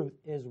word of truth,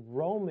 is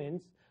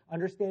Romans,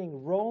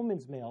 understanding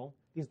Romans mail,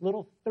 these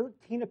little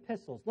 13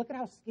 epistles. Look at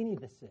how skinny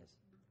this is.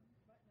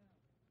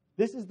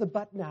 This is the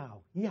but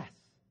now, yes.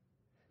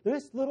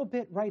 This little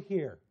bit right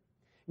here.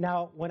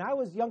 Now, when I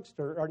was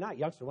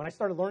when I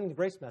started learning the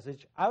grace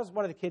message, I was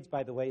one of the kids,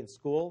 by the way, in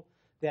school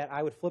that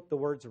I would flip the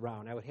words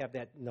around. I would have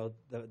that,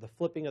 the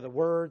flipping of the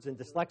words and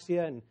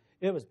dyslexia, and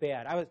it was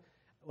bad.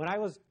 When I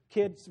was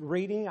kids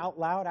reading out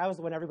loud, I was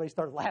the one everybody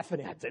started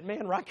laughing at. Said,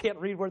 man, Rock can't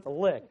read worth a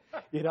lick,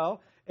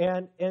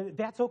 and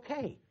that's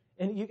okay.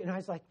 And I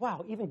was like,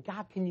 wow, even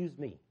God can use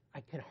me.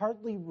 I can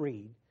hardly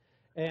read,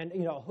 and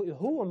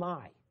who am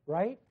I,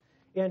 right?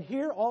 And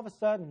here, all of a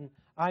sudden,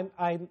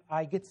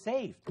 I get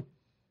saved,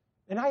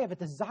 and I have a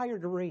desire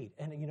to read,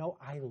 and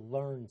I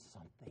learned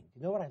something.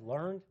 You know what I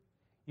learned?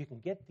 You can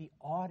get the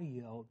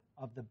audio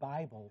of the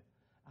Bible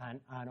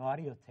on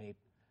audio tape.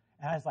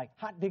 And I was like,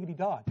 hot diggity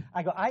dog.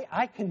 I go,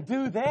 I can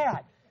do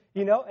that,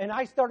 And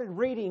I started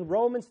reading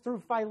Romans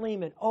through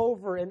Philemon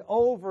over and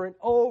over and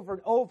over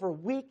and over,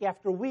 week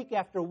after week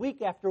after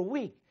week after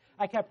week.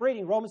 I kept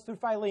reading Romans through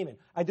Philemon.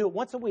 I do it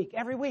once a week,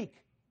 every week.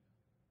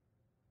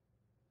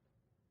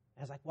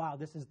 I was like, wow,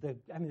 this is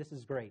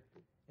great.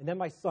 And then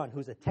my son,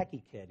 who's a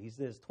techie kid, he's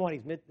in his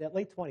 20s,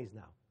 late 20s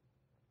now.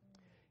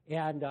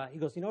 And he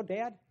goes,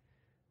 Dad,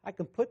 I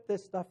can put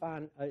this stuff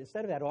on,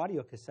 instead of that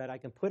audio cassette, I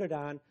can put it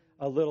on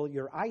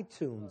your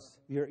iTunes,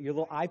 your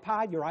little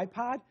iPod, your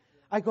iPod.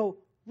 I go,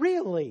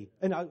 really?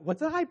 And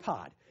what's an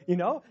iPod? And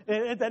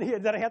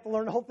then I have to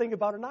learn the whole thing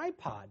about an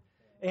iPod.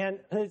 And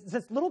it's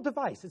this little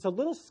device. It's a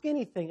little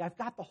skinny thing. I've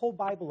got the whole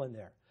Bible in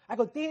there. I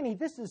go, Danny,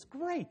 this is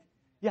great.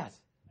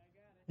 Yes.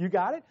 You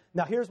got it?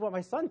 Now, here's what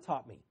my son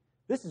taught me.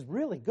 This is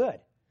really good.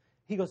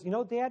 He goes,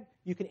 Dad,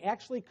 you can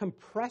actually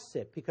compress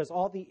it because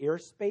all the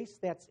airspace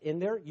that's in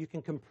there, you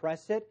can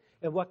compress it.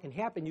 And what can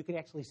happen, you can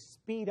actually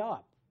speed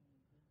up.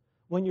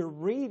 When you're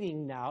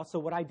reading now, so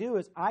what I do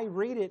is I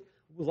read it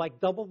like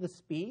double the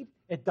speed.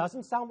 It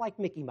doesn't sound like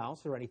Mickey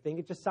Mouse or anything.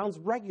 It just sounds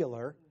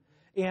regular.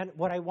 And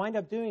what I wind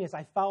up doing is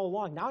I follow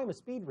along. Now I'm a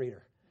speed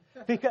reader.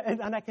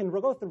 And I can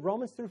go through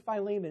Romans through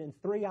Philemon in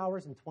 3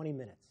 hours and 20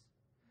 minutes.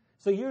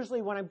 So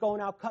usually when I'm going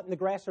out cutting the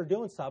grass or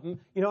doing something,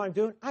 you know what I'm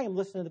doing? I am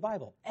listening to the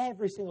Bible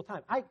every single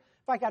time. If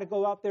I got to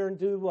go out there and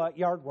do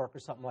yard work or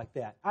something like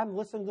that, I'm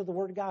listening to the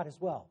Word of God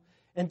as well.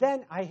 And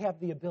then I have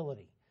the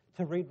ability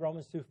to read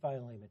Romans through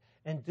Philemon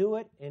and do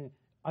it and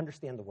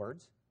understand the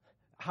words,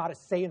 how to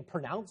say and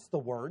pronounce the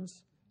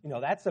words.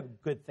 That's a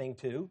good thing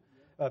too,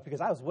 because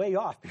I was way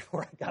off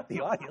before I got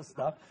the audio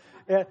stuff.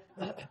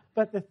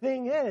 But the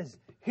thing is,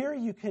 here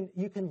you can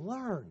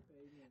learn.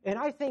 And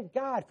I thank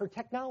God for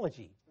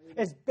technology.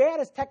 As bad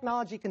as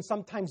technology can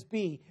sometimes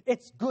be,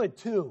 it's good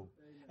too.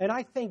 And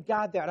I thank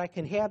God that I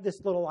can have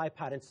this little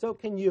iPod, and so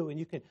can you, and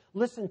you can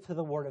listen to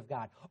the Word of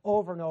God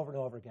over and over and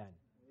over again.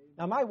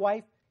 Now, my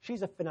wife,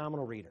 she's a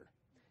phenomenal reader.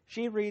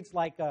 She reads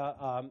like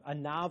a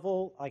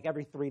novel like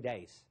every 3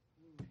 days.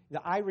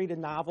 Now, I read a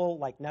novel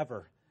like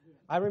never.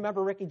 I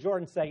remember Ricky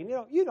Jordan saying,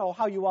 you know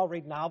how you all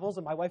read novels,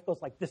 and my wife goes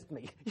like this to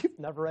me. You've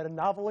never read a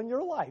novel in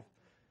your life.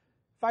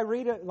 If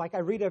I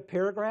read a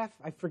paragraph,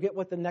 I forget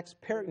what the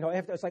next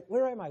paragraph, it's like,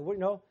 where am I?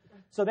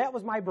 So that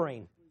was my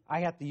brain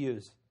I had to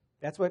use.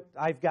 That's what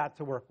I've got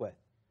to work with.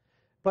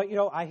 But,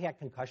 I had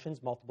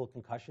concussions, multiple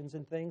concussions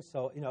and things,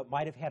 so, it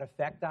might have had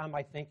effect on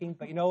my thinking.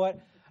 But you know what?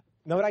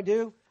 You know what I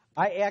do?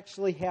 I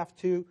actually have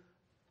to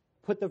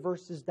put the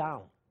verses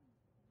down.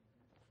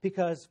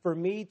 Because for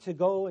me to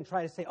go and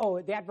try to say,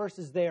 oh, that verse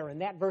is there, and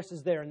that verse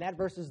is there, and that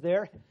verse is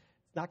there,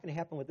 it's not going to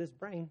happen with this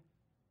brain.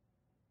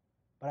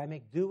 But I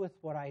make do with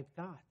what I've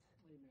got.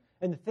 Amen.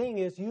 And the thing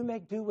is, you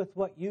make do with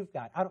what you've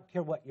got. I don't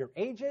care what your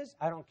age is.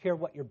 I don't care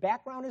what your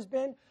background has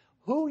been.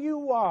 Who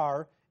you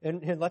are,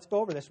 and let's go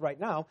over this right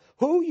now,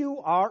 who you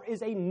are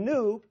is a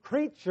new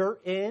creature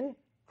in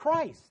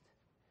Christ.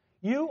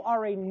 You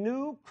are a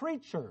new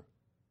creature.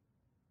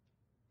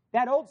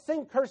 That old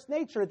sin-cursed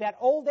nature, that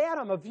old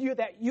Adam of you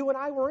that you and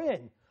I were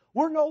in,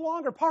 we're no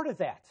longer part of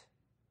that.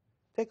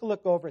 Take a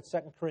look over at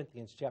 2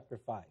 Corinthians chapter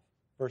 5,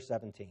 verse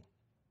 17.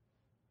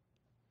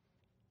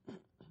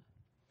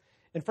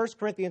 In 1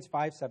 Corinthians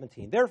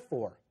 5:17,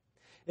 therefore,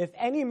 if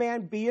any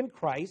man be in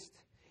Christ,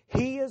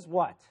 he is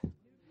what?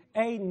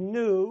 A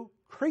new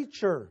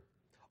creature.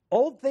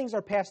 Old things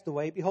are passed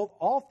away. Behold,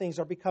 all things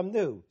are become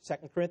new.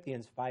 2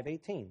 Corinthians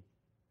 5:18.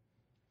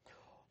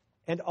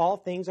 And all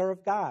things are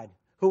of God,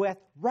 who hath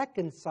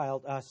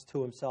reconciled us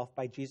to himself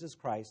by Jesus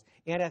Christ,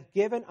 and hath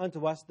given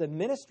unto us the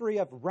ministry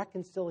of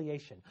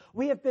reconciliation.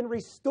 We have been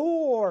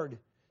restored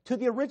to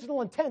the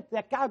original intent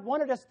that God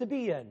wanted us to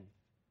be in.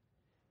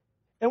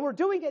 And we're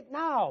doing it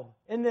now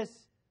in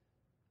this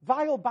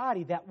vile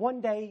body that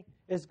one day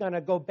is going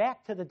to go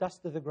back to the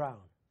dust of the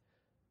ground.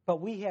 But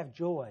we have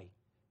joy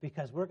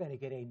because we're going to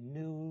get a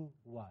new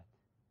what?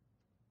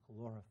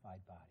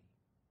 Glorified body.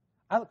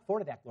 I look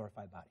forward to that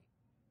glorified body.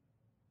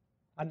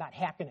 I'm not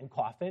hacking and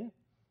coughing.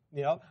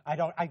 I'll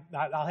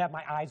have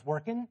my eyes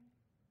working.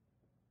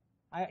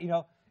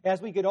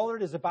 As we get older,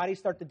 does the body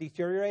start to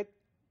deteriorate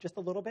just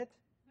a little bit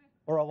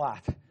or a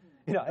lot?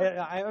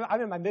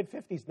 I'm in my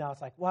mid-50s now.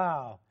 It's like,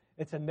 wow.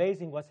 It's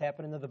amazing what's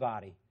happening to the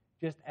body.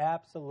 Just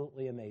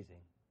absolutely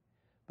amazing.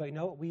 But you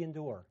know what? We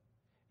endure.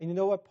 And you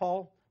know what,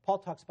 Paul? Paul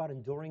talks about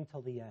enduring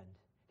till the end.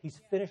 He's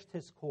finished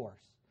his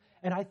course.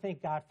 And I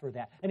thank God for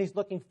that. And he's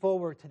looking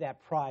forward to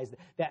that prize.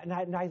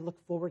 And I look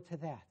forward to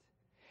that.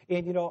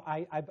 And, you know,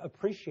 I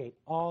appreciate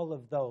all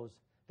of those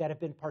that have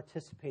been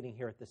participating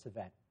here at this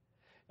event.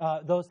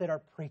 Those that are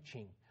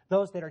preaching,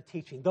 those that are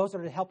teaching, those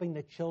that are helping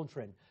the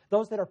children,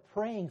 those that are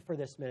praying for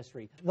this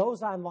ministry,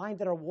 those online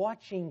that are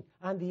watching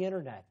on the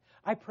internet.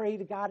 I pray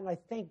to God and I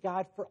thank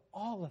God for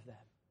all of them,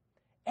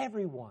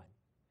 everyone.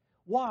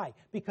 Why?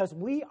 Because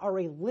we are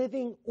a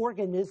living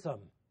organism,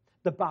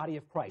 the body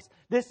of Christ.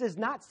 This is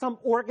not some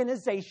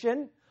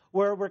organization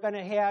where we're going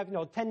to have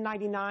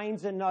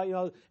 1099s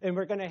and and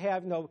we're going to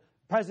have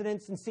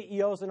presidents and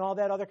CEOs and all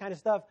that other kind of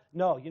stuff.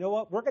 No, you know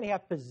what? We're going to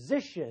have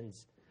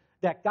positions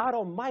that God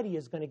Almighty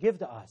is going to give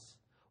to us.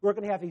 We're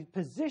going to have these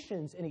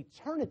positions in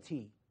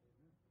eternity.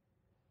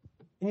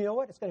 And you know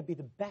what? It's going to be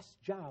the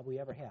best job we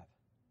ever have.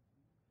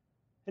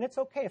 And it's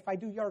okay if I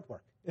do yard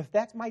work. If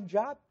that's my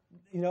job,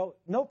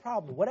 no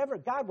problem.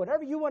 God,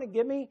 whatever you want to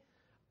give me,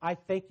 I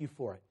thank you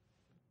for it.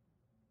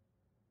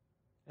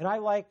 And I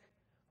like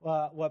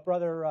what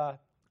Brother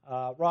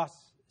Ross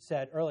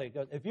said earlier. He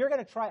goes, if you're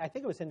going to try, I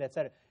think it was him that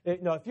said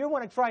it, if you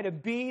want to try to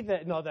be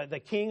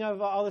the king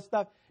of all this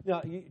stuff,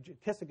 you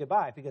kiss it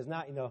goodbye, because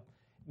now, you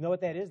know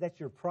what that is? That's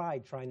your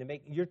pride trying to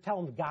you're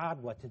telling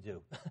God what to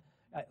do.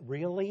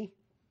 Really?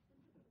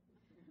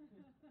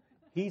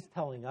 He's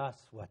telling us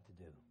what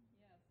to do.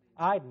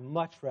 I'd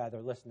much rather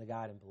listen to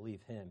God and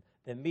believe him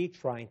than me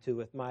trying to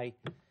with my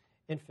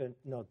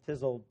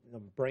infantizzle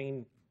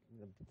brain.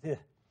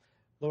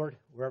 Lord,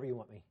 wherever you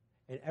want me.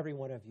 And every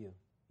one of you,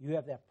 you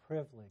have that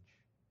privilege,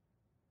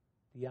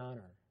 the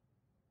honor,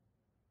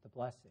 the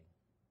blessing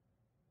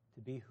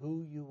to be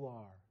who you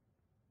are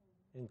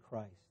in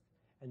Christ.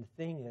 And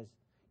the thing is,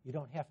 you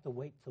don't have to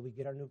wait till we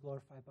get our new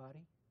glorified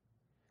body.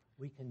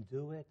 We can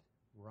do it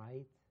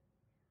right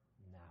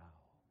now.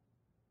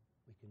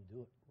 We can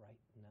do it right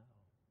now.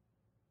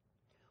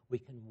 We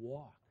can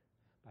walk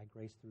by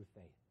grace through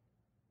faith.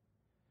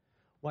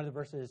 One of the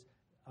verses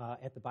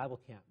at the Bible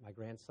camp my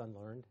grandson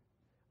learned,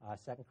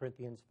 2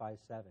 Corinthians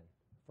 5:7.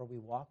 For we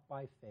walk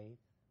by faith,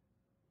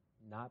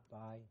 not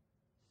by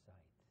sight.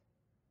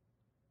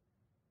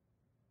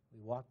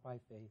 We walk by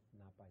faith,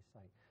 not by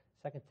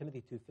sight. 2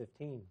 Timothy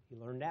 2:15, he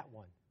learned that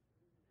one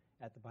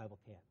at the Bible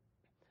camp.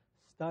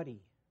 Study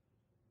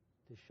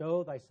to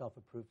show thyself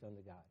approved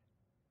unto God,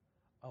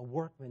 a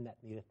workman that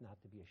needeth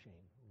not to be ashamed,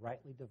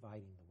 rightly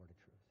dividing the word of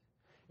truth.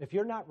 If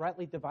you're not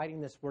rightly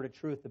dividing this word of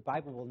truth, the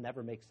Bible will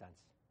never make sense.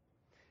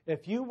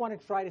 If you want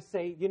to try to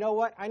say, you know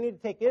what, I need to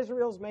take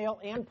Israel's mail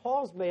and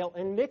Paul's mail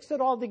and mix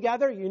it all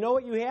together, you know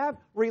what you have?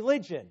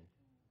 Religion.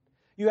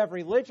 You have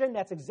religion.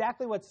 That's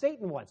exactly what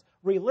Satan wants.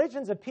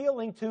 Religion's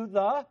appealing to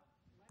the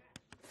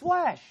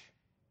flesh.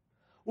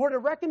 We're to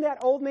reckon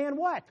that old man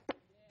what?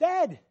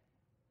 Dead.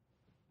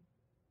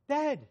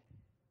 Dead.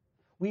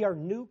 We are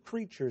new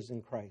creatures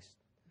in Christ.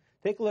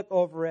 Take a look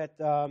over at,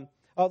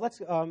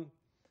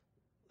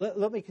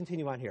 let me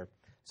continue on here.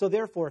 So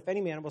therefore, if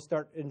any man, we'll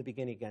start in the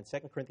beginning again,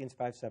 2 Corinthians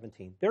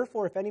 5:17.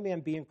 Therefore, if any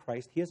man be in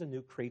Christ, he is a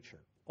new creature.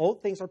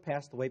 Old things are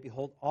passed away.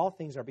 Behold, all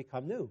things are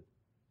become new.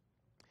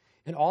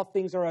 And all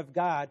things are of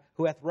God,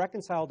 who hath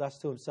reconciled us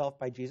to himself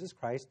by Jesus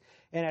Christ,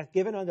 and hath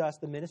given unto us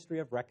the ministry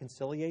of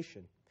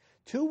reconciliation.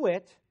 To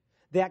wit,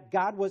 that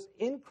God was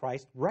in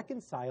Christ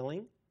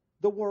reconciling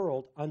the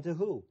world unto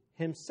who?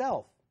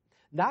 Himself,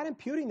 not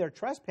imputing their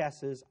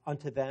trespasses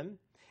unto them,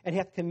 and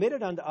hath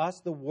committed unto us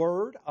the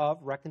word of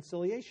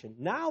reconciliation.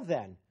 Now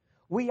then,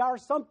 we are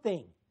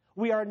something.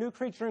 We are a new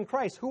creature in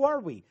Christ. Who are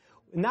we?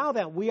 Now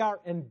then, we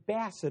are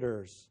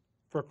ambassadors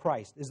for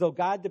Christ. As though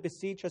God did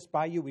beseech us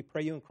by you, we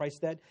pray you in Christ's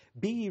stead,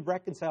 be ye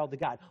reconciled to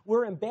God.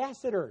 We're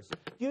ambassadors.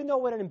 Do you know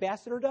what an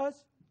ambassador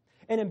does?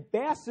 An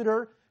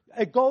ambassador,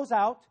 it goes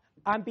out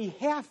on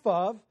behalf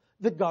of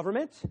the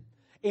government,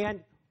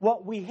 and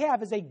what we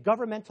have is a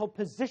governmental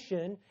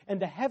position in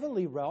the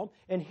heavenly realm,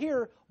 and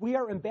here we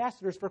are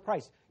ambassadors for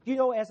Christ. Do you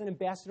know, as an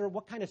ambassador,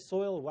 what kind of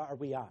soil are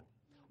we on?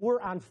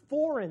 We're on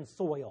foreign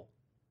soil.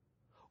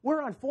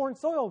 We're on foreign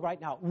soil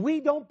right now. We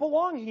don't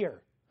belong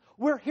here.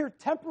 We're here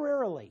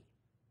temporarily.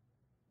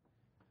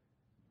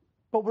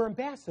 But we're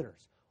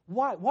ambassadors.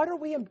 Why? What are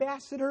we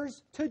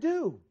ambassadors to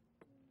do?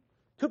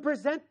 To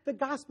present the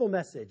gospel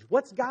message.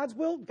 What's God's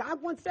will?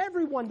 God wants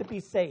everyone to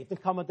be saved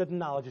and come unto the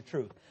knowledge of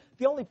truth.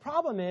 The only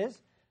problem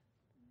is,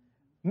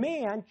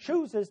 man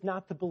chooses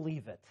not to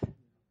believe it.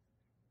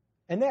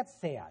 And that's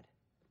sad.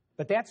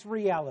 But that's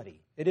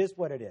reality. It is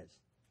what it is.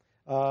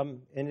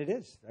 And it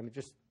is.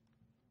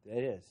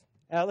 It is.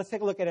 Let's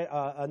take a look at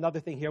another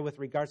thing here with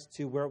regards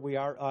to where we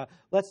are.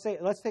 Let's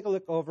take a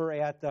look over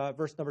at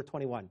verse number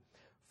 21.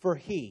 For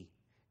he,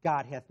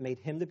 God, hath made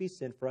him to be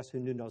sin for us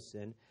who knew no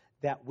sin,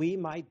 that we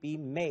might be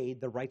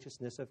made the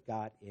righteousness of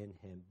God in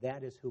him.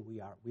 That is who we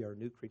are. We are a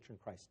new creature in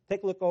Christ.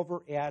 Take a look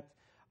over at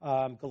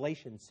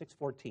Galatians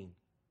 6:14.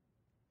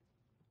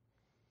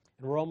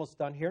 And we're almost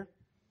done here.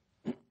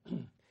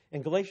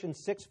 In Galatians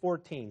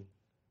 6:14,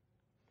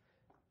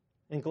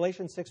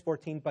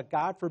 but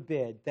God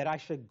forbid that I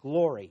should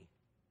glory,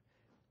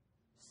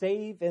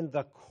 save in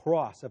the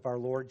cross of our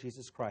Lord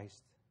Jesus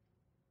Christ,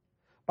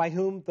 by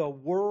whom the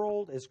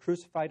world is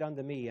crucified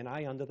unto me, and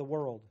I unto the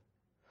world.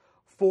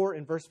 For,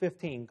 in verse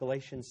 15,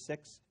 Galatians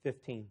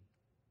 6:15,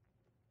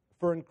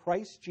 for in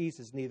Christ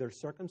Jesus neither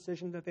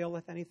circumcision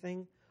availeth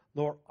anything,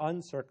 nor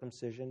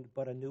uncircumcision,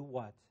 but a new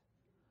what?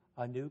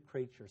 A new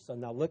creature. So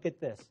now look at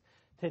this.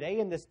 Today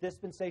in this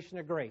dispensation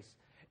of grace,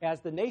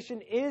 as the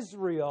nation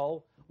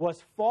Israel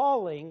was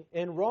falling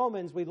in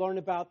Romans, we learned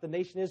about the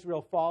nation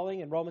Israel falling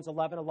in Romans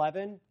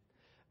 11:11.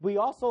 We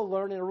also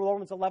learn in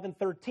Romans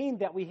 11:13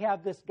 that we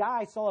have this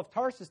guy, Saul of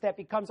Tarsus, that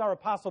becomes our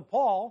Apostle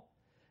Paul,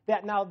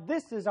 that now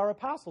this is our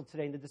apostle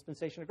today in the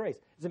dispensation of grace.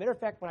 As a matter of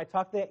fact, when I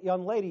talked to that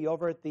young lady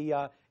over at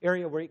the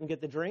area where you can get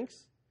the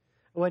drinks,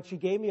 when she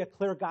gave me a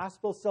clear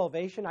gospel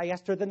salvation, I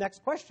asked her the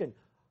next question.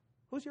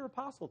 Who's your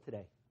apostle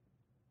today?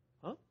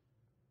 Huh?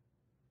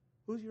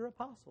 Who's your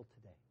apostle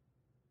today?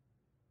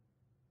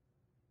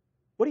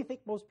 What do you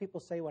think most people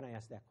say when I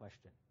ask that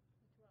question?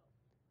 The 12.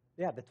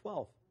 Yeah, the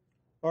 12.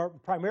 Or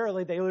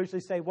primarily, they usually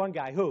say one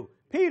guy. Who?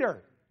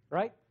 Peter,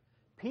 right?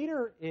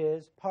 Peter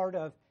is part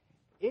of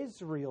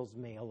Israel's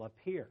mail up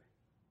here.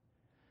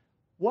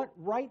 What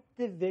right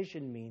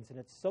division means, and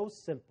it's so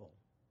simple.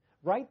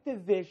 Right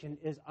division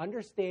is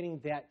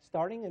understanding that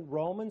starting in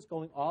Romans,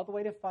 going all the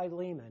way to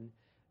Philemon,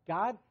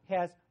 God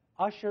has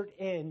ushered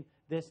in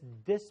this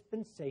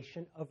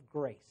dispensation of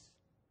grace.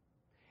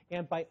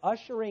 And by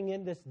ushering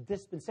in this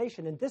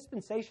dispensation, and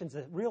dispensation is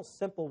a real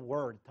simple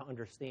word to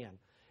understand.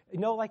 You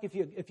know, like if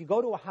you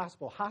go to a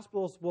hospital,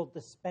 hospitals will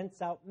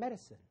dispense out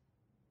medicine.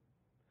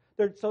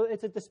 So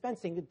it's a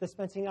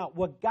dispensing out.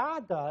 What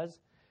God does,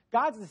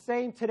 God's the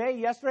same today,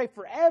 yesterday,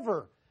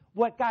 forever.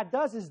 What God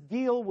does is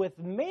deal with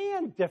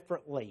man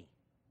differently.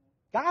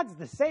 God's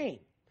the same,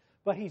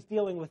 but he's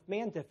dealing with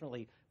man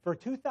differently. For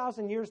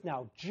 2,000 years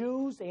now,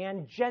 Jews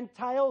and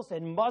Gentiles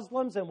and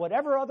Muslims and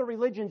whatever other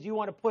religions you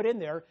want to put in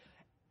there,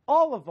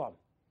 all of them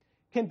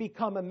can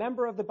become a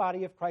member of the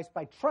body of Christ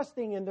by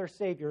trusting in their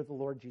Savior, the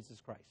Lord Jesus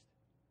Christ.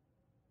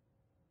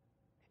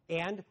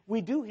 And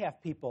we do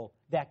have people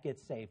that get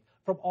saved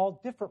from all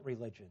different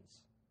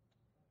religions.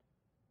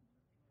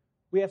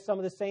 We have some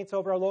of the saints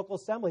over our local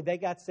assembly. They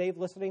got saved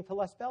listening to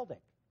Les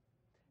Beldick.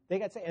 They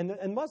got saved,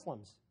 and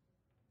Muslims.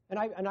 And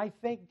I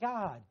thank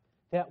God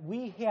that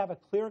we have a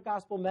clear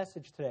gospel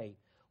message today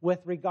with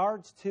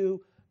regards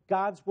to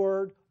God's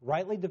word,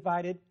 rightly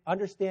divided,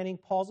 understanding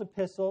Paul's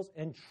epistles,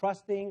 and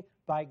trusting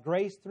by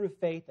grace through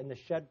faith in the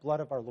shed blood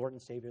of our Lord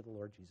and Savior, the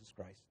Lord Jesus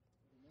Christ.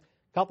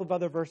 A couple of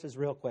other verses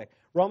real quick.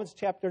 Romans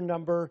chapter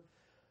number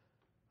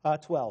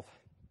 12.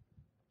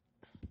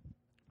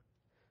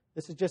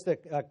 This is just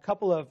a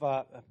couple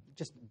of,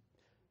 just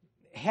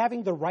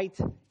having the right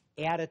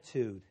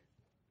attitude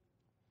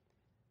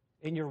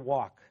in your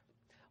walk.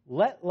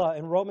 Let love,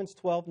 in Romans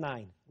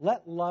 12:9,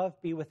 let love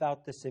be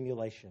without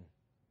dissimulation.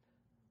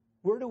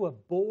 We're to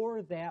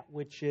abhor that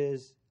which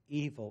is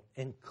evil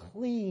and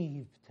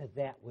cleave to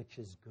that which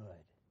is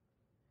good.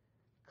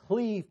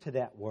 Cleave to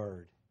that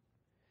word.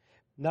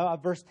 Now,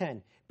 verse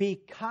 10, be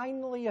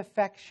kindly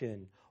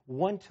affection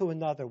one to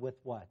another with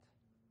what?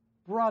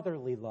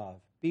 Brotherly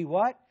love. Be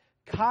what?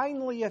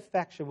 Kindly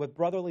affection with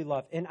brotherly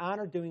love. In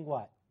honor, doing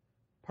what?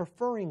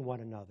 Preferring one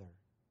another.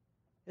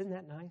 Isn't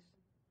that nice?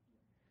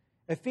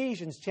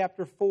 Ephesians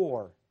chapter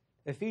 4,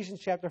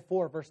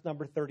 verse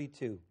number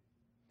 32.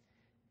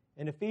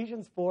 In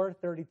Ephesians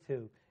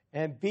 4:32,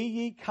 and be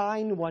ye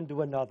kind one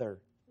to another,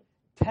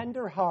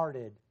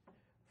 tender-hearted,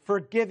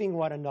 forgiving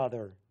one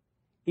another,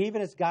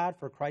 even as God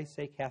for Christ's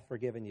sake hath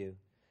forgiven you.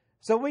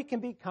 So we can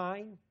be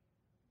kind.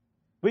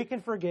 We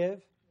can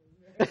forgive.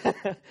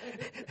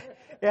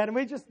 And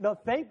we just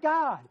thank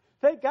God.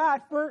 Thank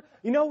God for,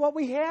 you know what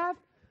we have?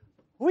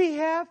 We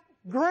have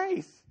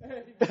grace.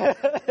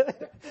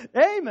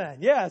 Amen.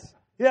 Yes.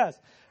 Yes.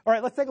 All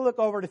right, let's take a look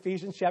over at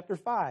Ephesians chapter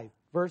 5,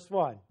 verse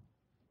 1.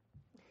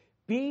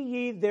 Be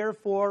ye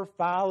therefore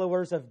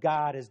followers of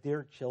God as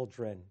dear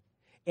children,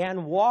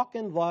 and walk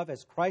in love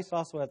as Christ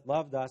also hath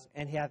loved us,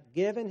 and hath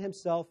given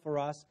himself for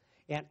us,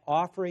 an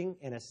offering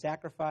and a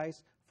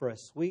sacrifice for a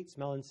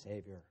sweet-smelling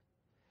Savior.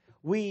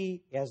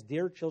 We, as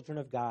dear children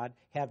of God,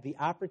 have the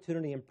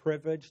opportunity and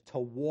privilege to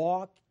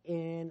walk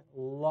in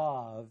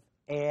love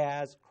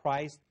as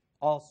Christ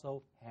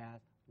also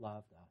hath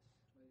loved us.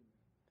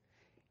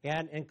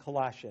 And in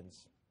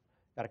Colossians,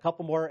 got a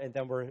couple more, and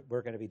then we're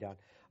going to be done.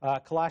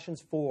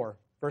 Colossians 4,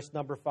 verse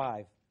number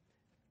 5.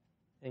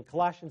 In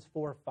Colossians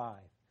 4:5,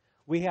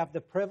 we have the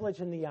privilege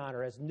and the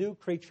honor as new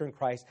creature in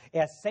Christ,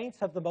 as saints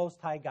of the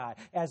Most High God,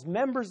 as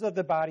members of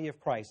the body of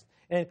Christ.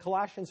 And in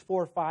Colossians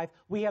 4:5,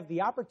 we have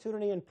the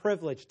opportunity and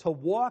privilege to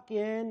walk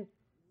in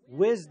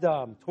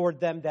wisdom toward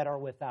them that are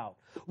without.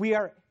 We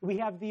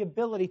have the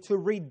ability to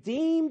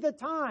redeem the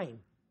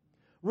time.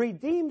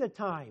 Redeem the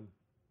time.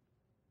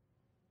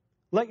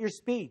 Let your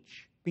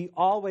speech be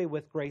always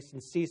with grace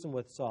and seasoned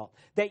with salt,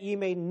 that ye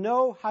may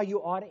know how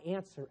you ought to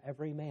answer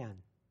every man.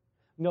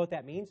 You know what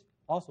that means?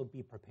 Also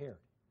be prepared.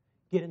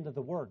 Get into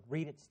the Word.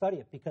 Read it, study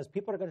it, because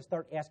people are going to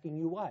start asking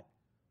you what?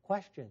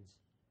 Questions.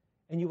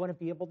 And you want to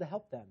be able to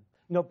help them.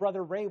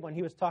 Brother Ray, when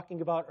he was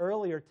talking about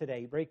earlier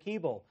today, Ray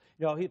Keeble,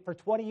 for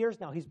 20 years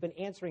now, he's been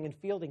answering and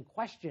fielding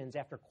questions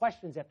after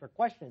questions after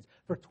questions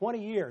for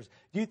 20 years.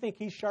 Do you think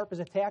he's sharp as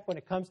a tack when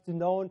it comes to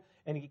knowing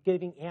and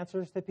giving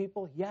answers to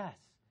people? Yes.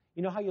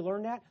 You know how you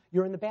learn that?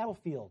 You're in the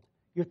battlefield.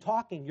 You're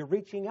talking. You're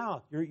reaching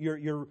out.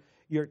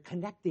 You're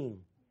connecting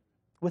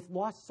with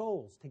lost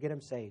souls to get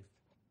them saved.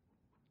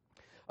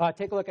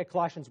 Take a look at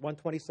Colossians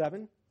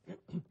 1:27.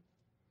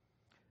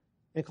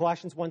 In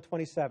Colossians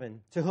 1:27,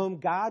 to whom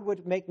God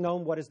would make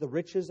known what is the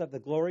riches of the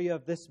glory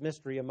of this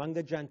mystery among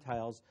the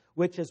Gentiles,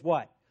 which is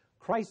what?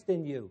 Christ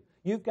in you.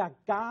 You've got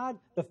God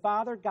the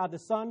Father, God the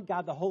Son,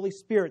 God the Holy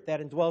Spirit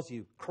that indwells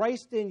you.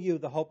 Christ in you,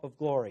 the hope of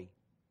glory.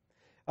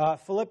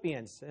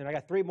 Philippians, and I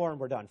got 3 more and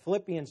we're done.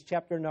 Philippians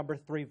chapter number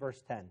 3,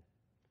 verse 10.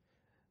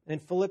 In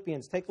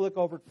Philippians, take a look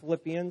over at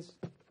Philippians.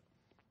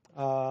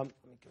 Let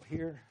me go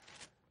here.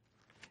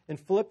 In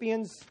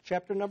Philippians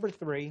chapter number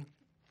 3,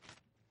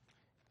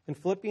 in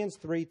Philippians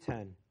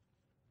 3:10,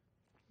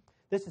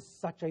 this is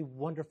such a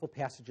wonderful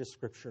passage of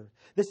Scripture.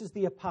 This is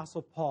the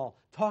Apostle Paul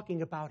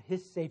talking about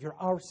his Savior,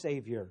 our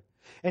Savior.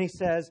 And he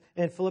says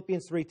in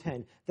Philippians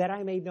 3:10, that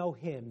I may know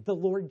him, the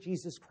Lord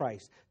Jesus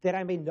Christ, that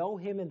I may know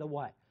him in the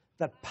what?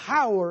 The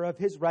power of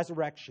his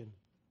resurrection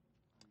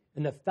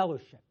and the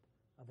fellowship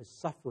of his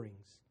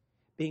sufferings,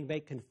 being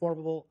made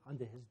conformable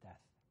unto his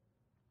death.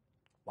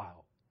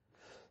 Wow.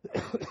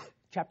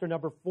 Chapter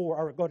number 4,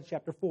 or go to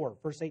chapter 4,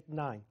 verse 8 and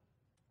 9.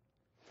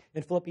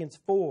 In Philippians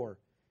 4,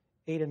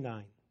 8 and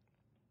 9.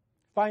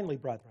 Finally,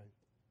 brethren.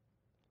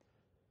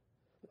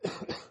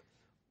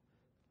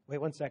 Wait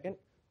 1 second.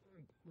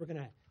 We're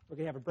gonna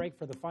have a break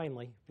for the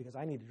finally, because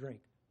I need a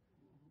drink.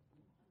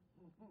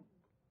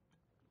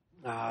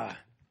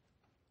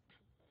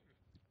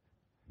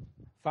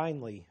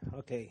 Finally,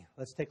 okay,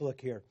 let's take a look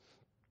here.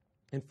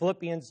 In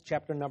Philippians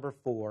chapter number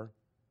 4,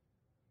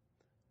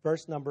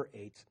 verse number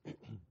 8.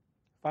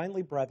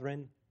 Finally,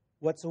 brethren,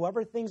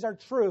 whatsoever things are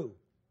true,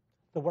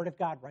 the word of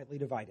God rightly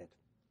divided.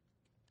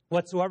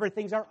 Whatsoever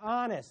things are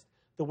honest,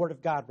 the word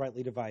of God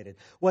rightly divided.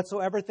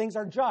 Whatsoever things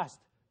are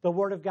just, the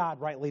word of God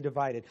rightly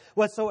divided.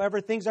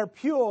 Whatsoever things are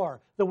pure,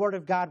 the word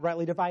of God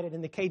rightly divided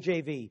in the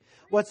KJV.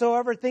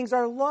 Whatsoever things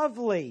are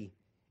lovely,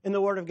 in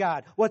the word of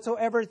God.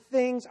 Whatsoever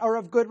things are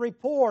of good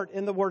report,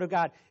 in the word of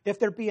God. If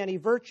there be any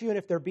virtue and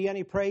if there be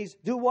any praise,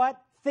 do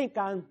what? Think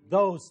on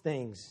those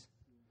things.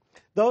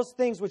 Those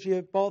things which you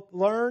have both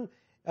learned.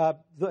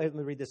 Let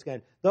me read this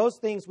again. Those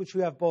things which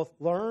you have both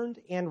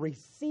learned and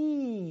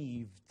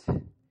received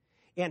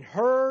and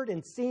heard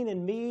and seen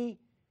in me,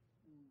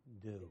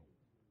 do.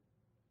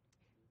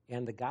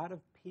 And the God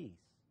of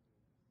peace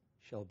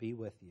shall be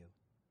with you.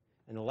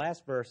 And the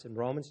last verse in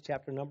Romans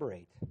chapter number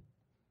 8.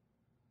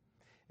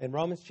 In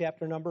Romans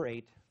chapter number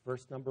 8,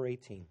 verse number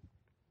 18.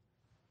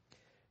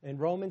 In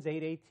Romans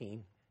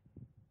 8:18,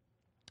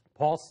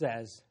 Paul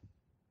says,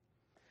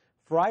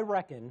 for I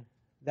reckon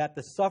that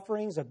the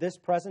sufferings of this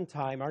present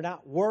time are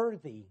not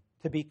worthy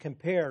to be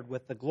compared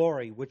with the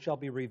glory which shall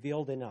be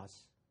revealed in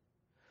us.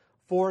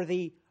 For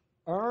the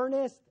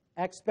earnest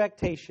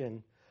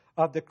expectation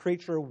of the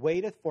creature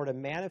waiteth for the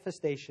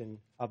manifestation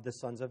of the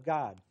sons of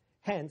God.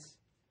 Hence,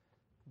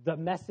 the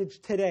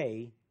message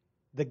today,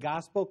 the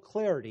gospel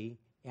clarity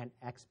and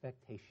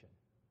expectation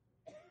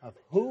of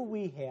who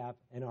we have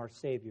in our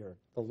Savior,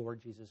 the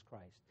Lord Jesus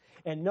Christ.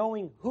 And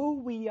knowing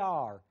who we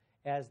are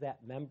as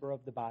that member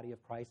of the body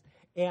of Christ,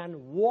 and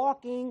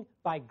walking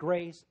by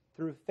grace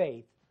through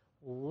faith,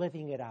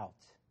 living it out.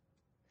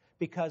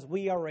 Because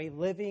we are a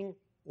living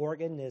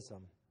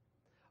organism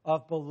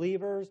of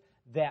believers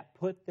that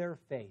put their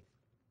faith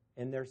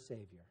in their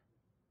Savior.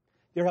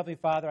 Dear Heavenly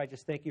Father, I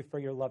just thank you for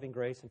your loving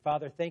grace. And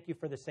Father, thank you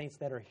for the saints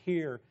that are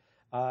here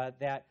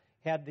that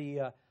had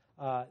the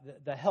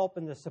help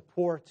and the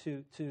support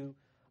to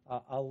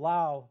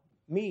allow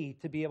me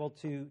to be able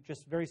to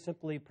just very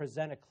simply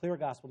present a clear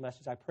gospel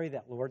message. I pray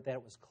that, Lord, that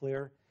it was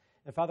clear.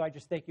 And Father, I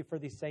just thank you for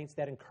these saints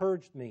that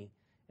encouraged me,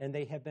 and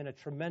they have been a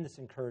tremendous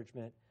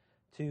encouragement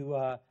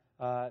to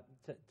kind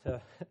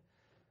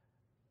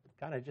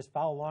of just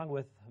follow along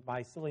with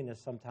my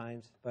silliness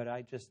sometimes, but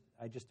I just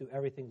do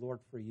everything, Lord,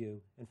 for you.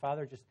 And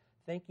Father, just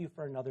thank you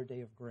for another day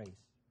of grace.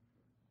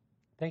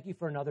 Thank you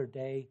for another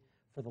day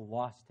for the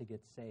lost to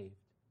get saved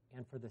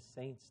and for the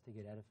saints to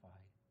get edified.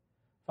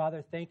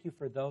 Father, thank you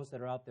for those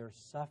that are out there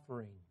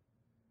suffering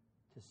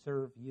to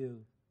serve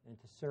you and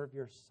to serve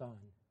your Son.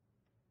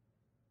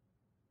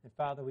 And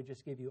Father, we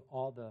just give you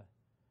all the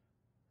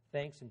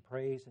thanks and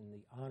praise and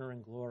the honor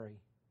and glory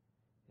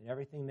in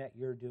everything that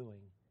you're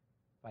doing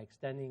by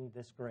extending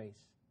this grace.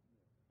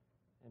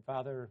 And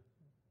Father,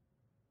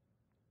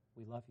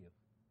 we love you.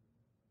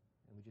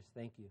 And we just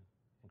thank you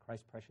in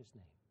Christ's precious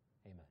name.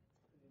 Amen.